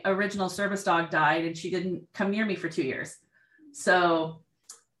my original service dog died, and she didn't come near me for 2 years. So,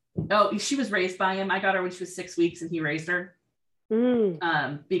 she was raised by him. I got her when she was 6 weeks, and he raised her.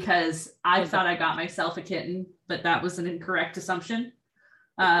 Because I thought I got myself a kitten, but that was an incorrect assumption.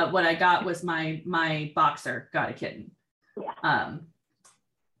 What I got was my boxer got a kitten. Yeah.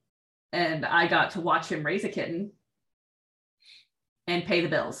 And I got to watch him raise a kitten and pay the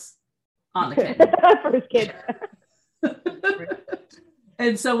bills on the kitten. For his kid.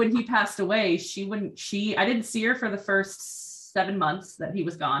 And so when he passed away, I didn't see her for the first 7 months that he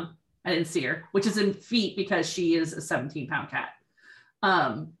was gone. I didn't see her, which is in feet because she is a 17-pound cat.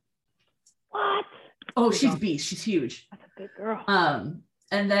 What? Oh, she's a beast. She's huge. That's a good girl.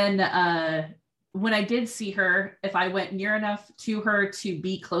 And then when I did see her, if I went near enough to her to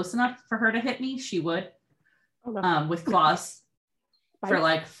be close enough for her to hit me, she would, with claws for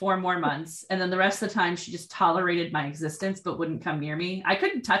like 4 more months. And then the rest of the time, she just tolerated my existence, but wouldn't come near me. I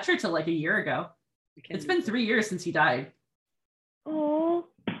couldn't touch her till like a year ago. It's been 3 years since he died. Oh.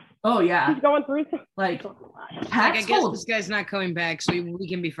 Oh yeah. He's going through something. Like Like, I guess this guy's not coming back, so we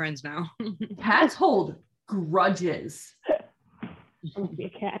can be friends now. cats hold grudges. I'm gonna be a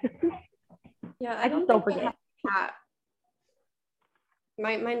cat. Yeah, I don't think I have a cat.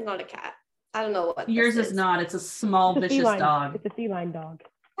 Mine's not a cat. I don't know what Yours is not. It's a small, vicious dog. It's a feline dog.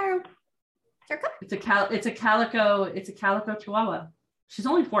 It's a calico chihuahua. She's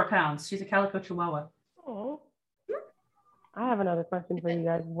only 4 pounds. She's a calico chihuahua. Oh. I have another question for you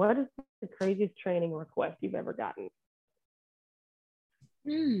guys. What is the craziest training request you've ever gotten?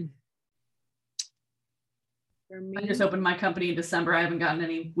 For me, I just opened my company in December. I haven't gotten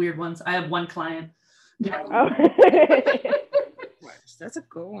any weird ones. I have 1 client. Oh. That's a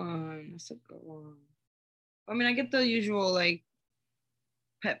good one. I mean, I get the usual like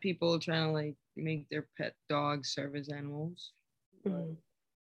pet people trying to like make their pet dogs serve as animals. Mhm.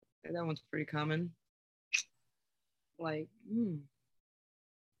 That one's pretty common. Like,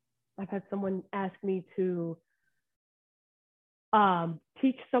 I've had someone ask me to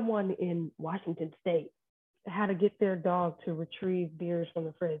teach someone in Washington State how to get their dog to retrieve beers from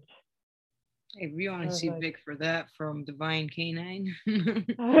the fridge. hey, we want to see Vic for that from Divine Canine. I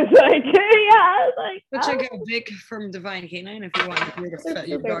was like, But check out Vic from Divine Canine if you want to hear the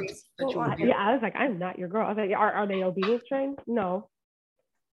your dog. Yeah, I was like, I'm not your girl. I was like, are they obedience trained? No.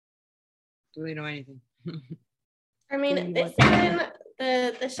 Do they know anything? I mean, this one,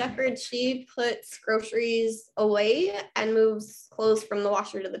 the shepherd, she puts groceries away and moves clothes from the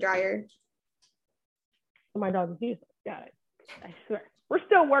washer to the dryer. My dog is useless. Got it. I swear. We're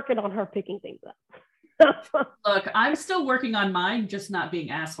still working on her picking things up. Look, I'm still working on mine, just not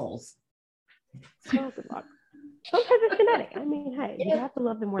being assholes. Oh, good luck. Sometimes it's genetic. I mean, hey, you have to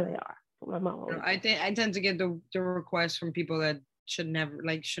love them where they are. My mom I tend to get the requests from people that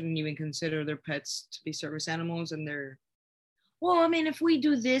shouldn't even consider their pets to be service animals, and they're, well, I mean, if we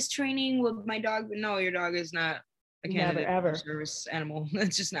do this training with my dog, no, your dog is not a candidate for service animal.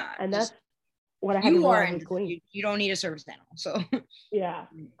 It's just not. And that's what I had to realize with Queen. You don't need a service animal. So yeah,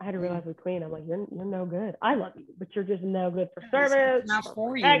 I had to realize with Queen, I'm like, you're no good. I love you, but you're just no good for service. Not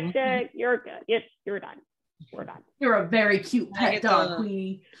for you. You're good. You're done. We're done. You're a very cute pet dog,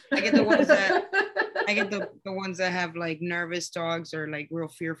 Queenie. I get the ones that the ones that have like nervous dogs or like real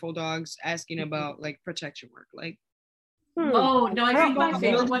fearful dogs asking about like protection work. Like, oh no, I think my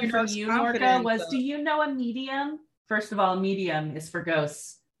favorite one from you, Norca, was do you know a medium? First of all, a medium is for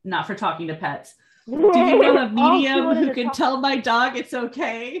ghosts, not for talking to pets. Do you know a medium who can tell my dog it's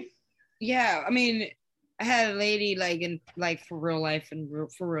okay? Yeah, I mean, I had a lady for real life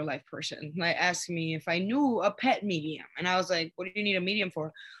person like asking me if I knew a pet medium, and I was like, "What do you need a medium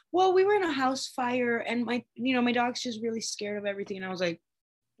for?" Well, we were in a house fire, and my dog's just really scared of everything, and I was like,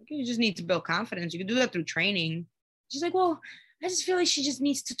 "Okay, you just need to build confidence. You can do that through training." She's like, "Well, I just feel like she just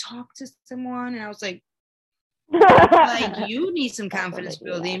needs to talk to someone," and I was like, "Like you need some confidence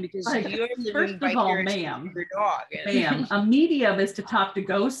building because you're living vicariously through your dog." Ma'am, a medium is to talk to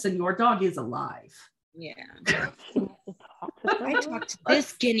ghosts, and your dog is alive. Yeah. I talked to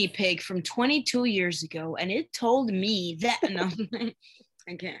this guinea pig from 22 years ago, and it told me that. No,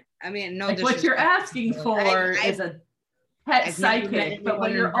 I can't. I mean, no. Like what you're asking for is a pet psychic, but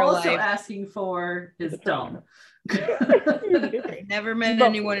what you're also asking for is dumb. I've never met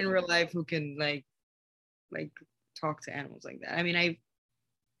anyone in real life who can like talk to animals like that. I mean, I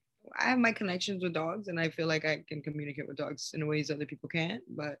have my connections with dogs, and I feel like I can communicate with dogs in ways other people can't.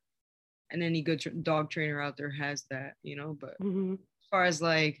 And any good dog trainer out there has that, But as far as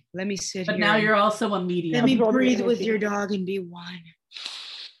like, let me sit here. But now you're also a medium. Let me breathe with your dog and be one.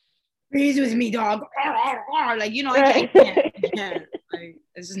 Breathe with me, dog. Like, I can't. Like,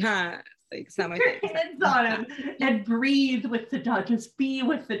 it's not my thing. Hands on him and breathe with the dog. Just be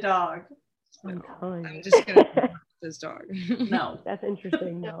with the dog. I'm just gonna this dog. No, that's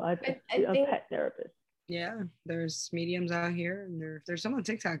interesting. No, a pet therapist. Yeah, there's mediums out here, and there's some on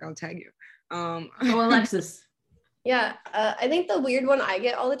TikTok. I'll tag you. Oh, Alexis. Yeah, I think the weird one I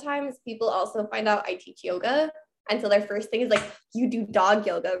get all the time is people also find out I teach yoga, and so their first thing is like, "You do dog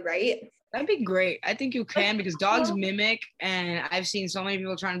yoga, right?" That'd be great. I think you can because dogs mimic, and I've seen so many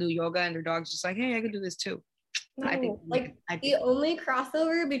people trying to do yoga, and their dog's just like, "Hey, I could do this too." No, the only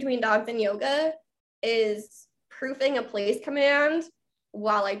crossover between dogs and yoga is proofing a place command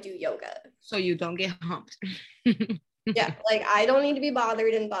while I do yoga. So you don't get humped. Yeah, like I don't need to be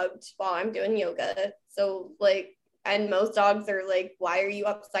bothered and bugged while I'm doing yoga. So like, and most dogs are like, why are you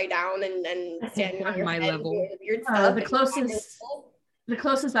upside down and standing on your my head level? doing weird stuff? The The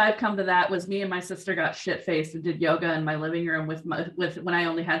closest I've come to that was me and my sister got shit-faced and did yoga in my living room with when I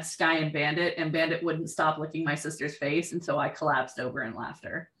only had Sky and Bandit wouldn't stop licking my sister's face, and so I collapsed over in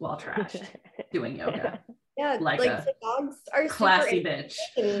laughter while trashed doing yoga. Yeah, like the dogs are classy bitch.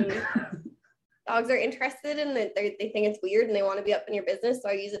 Dogs are interested in it. They think it's weird and they want to be up in your business, so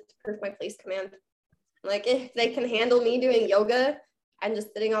I use it to proof my place command. Like, if they can handle me doing yoga and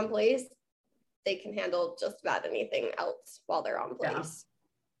just sitting on place, they can handle just about anything else while they're on place. Yeah.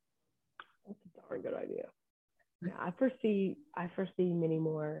 That's a darn good idea. Yeah, I foresee many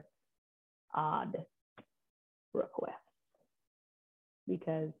more odd requests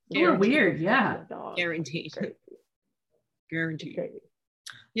because you're weird. Yeah, guaranteed. Guaranteed. Crazy.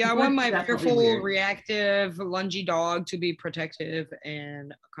 Yeah, I want my fearful, reactive, lungy dog to be protective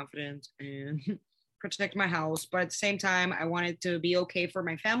and confident and protect my house. But at the same time, I want it to be okay for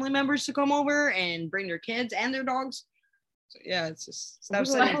my family members to come over and bring their kids and their dogs. So yeah, it's just stop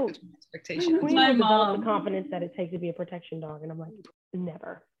setting expectations. My mom, the confidence that it takes to be a protection dog, and I'm like,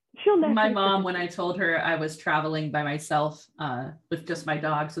 never. She'll never. My mom, when I told her I was traveling by myself with just my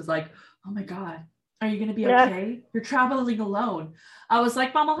dogs, was like, "Oh my God, are you going to be okay? You're traveling alone." I was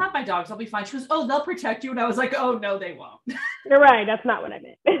like, "Mom, I'll have my dogs. I'll be fine." She goes, "Oh, they'll protect you." And I was like, "Oh, no, they won't." You're right. That's not what I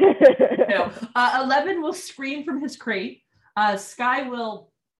meant. No. 11 will scream from his crate. Sky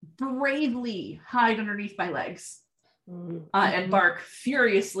will bravely hide underneath my legs and bark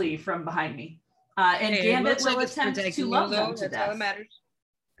furiously from behind me. And Gambit will attempt to love them to death. That's all that matters.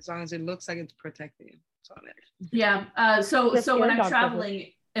 As long as it looks like it's protecting you. That's all that matters. Yeah. So when I'm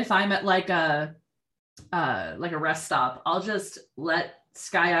traveling, if I'm at like a rest stop, I'll just let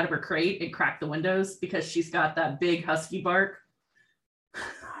Sky out of her crate and crack the windows because she's got that big husky bark.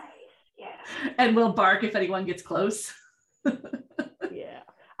 Yeah. And will bark if anyone gets close. Yeah.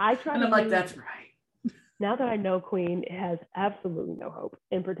 I'm like, that's right. Now that I know Queen has absolutely no hope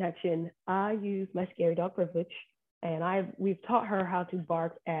in protection, I use my scary dog privilege, and we've taught her how to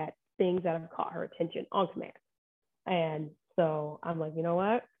bark at things that have caught her attention on command. And so I'm like, you know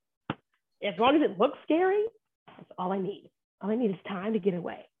what? As long as it looks scary, that's all I need. All I need is time to get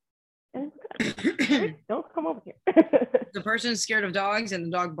away. And don't come over here. The person's scared of dogs and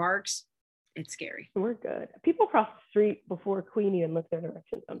the dog barks, it's scary. We're good. People cross the street before Queen even looks their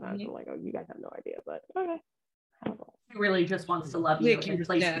direction sometimes. I'm like, oh, you guys have no idea, but okay. He really just wants to love you and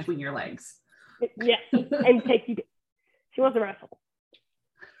place between your legs. Yeah, and take you. She wants to wrestle.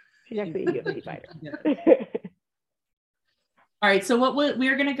 She's actually a UFC fighter. All right, so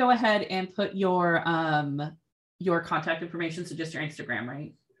we're going to go ahead and put your contact information, so just your Instagram,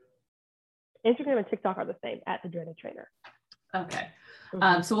 right? Instagram and TikTok are the same, at the Dreaded Trainer. Okay.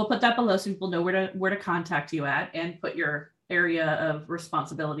 So we'll put that below so people know where to contact you at, and put your area of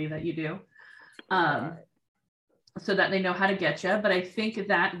responsibility that you do, so that they know how to get you. But I think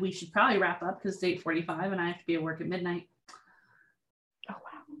that we should probably wrap up because it's 8:45 and I have to be at work at midnight. Oh,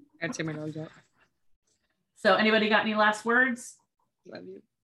 wow. I'd say my dog's out. So anybody got any last words? Love you.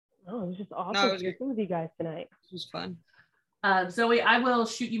 Oh, it was just awesome to with you guys tonight. It was fun. Zoe, I will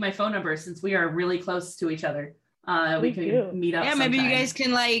shoot you my phone number since we are really close to each other. We can meet up. Yeah, maybe you guys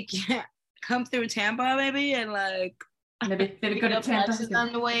can come through Tampa, maybe, and maybe go to Tampa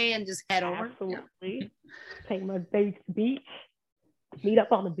on the way and just head over. Absolutely. Yeah. Take my baby to the beach. Meet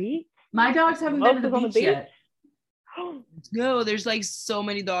up on the beach. My dogs haven't been to the beach yet. No, there's so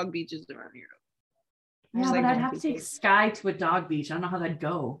many dog beaches around here. Yeah, but I'd have to take Sky to a dog beach. I don't know how that'd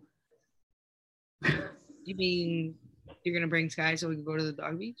go. You mean you're gonna bring Sky so we can go to the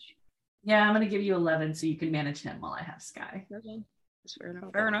dog beach? Yeah, I'm gonna give you 11 so you can manage him while I have Sky. Okay. That's fair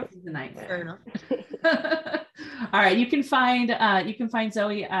enough. Fair enough. Fair enough. All right, you can find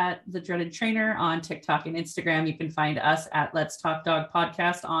Zoe at the Dreaded Trainer on TikTok and Instagram. You can find us at Let's Talk Dog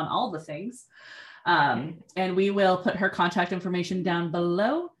Podcast on all the things. And we will put her contact information down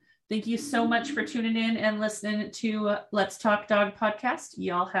below. Thank you so much for tuning in and listening to Let's Talk Dog Podcast.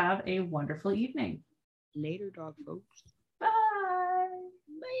 Y'all have a wonderful evening. Later, dog folks. Bye.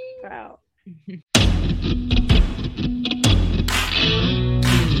 Bye. Wow.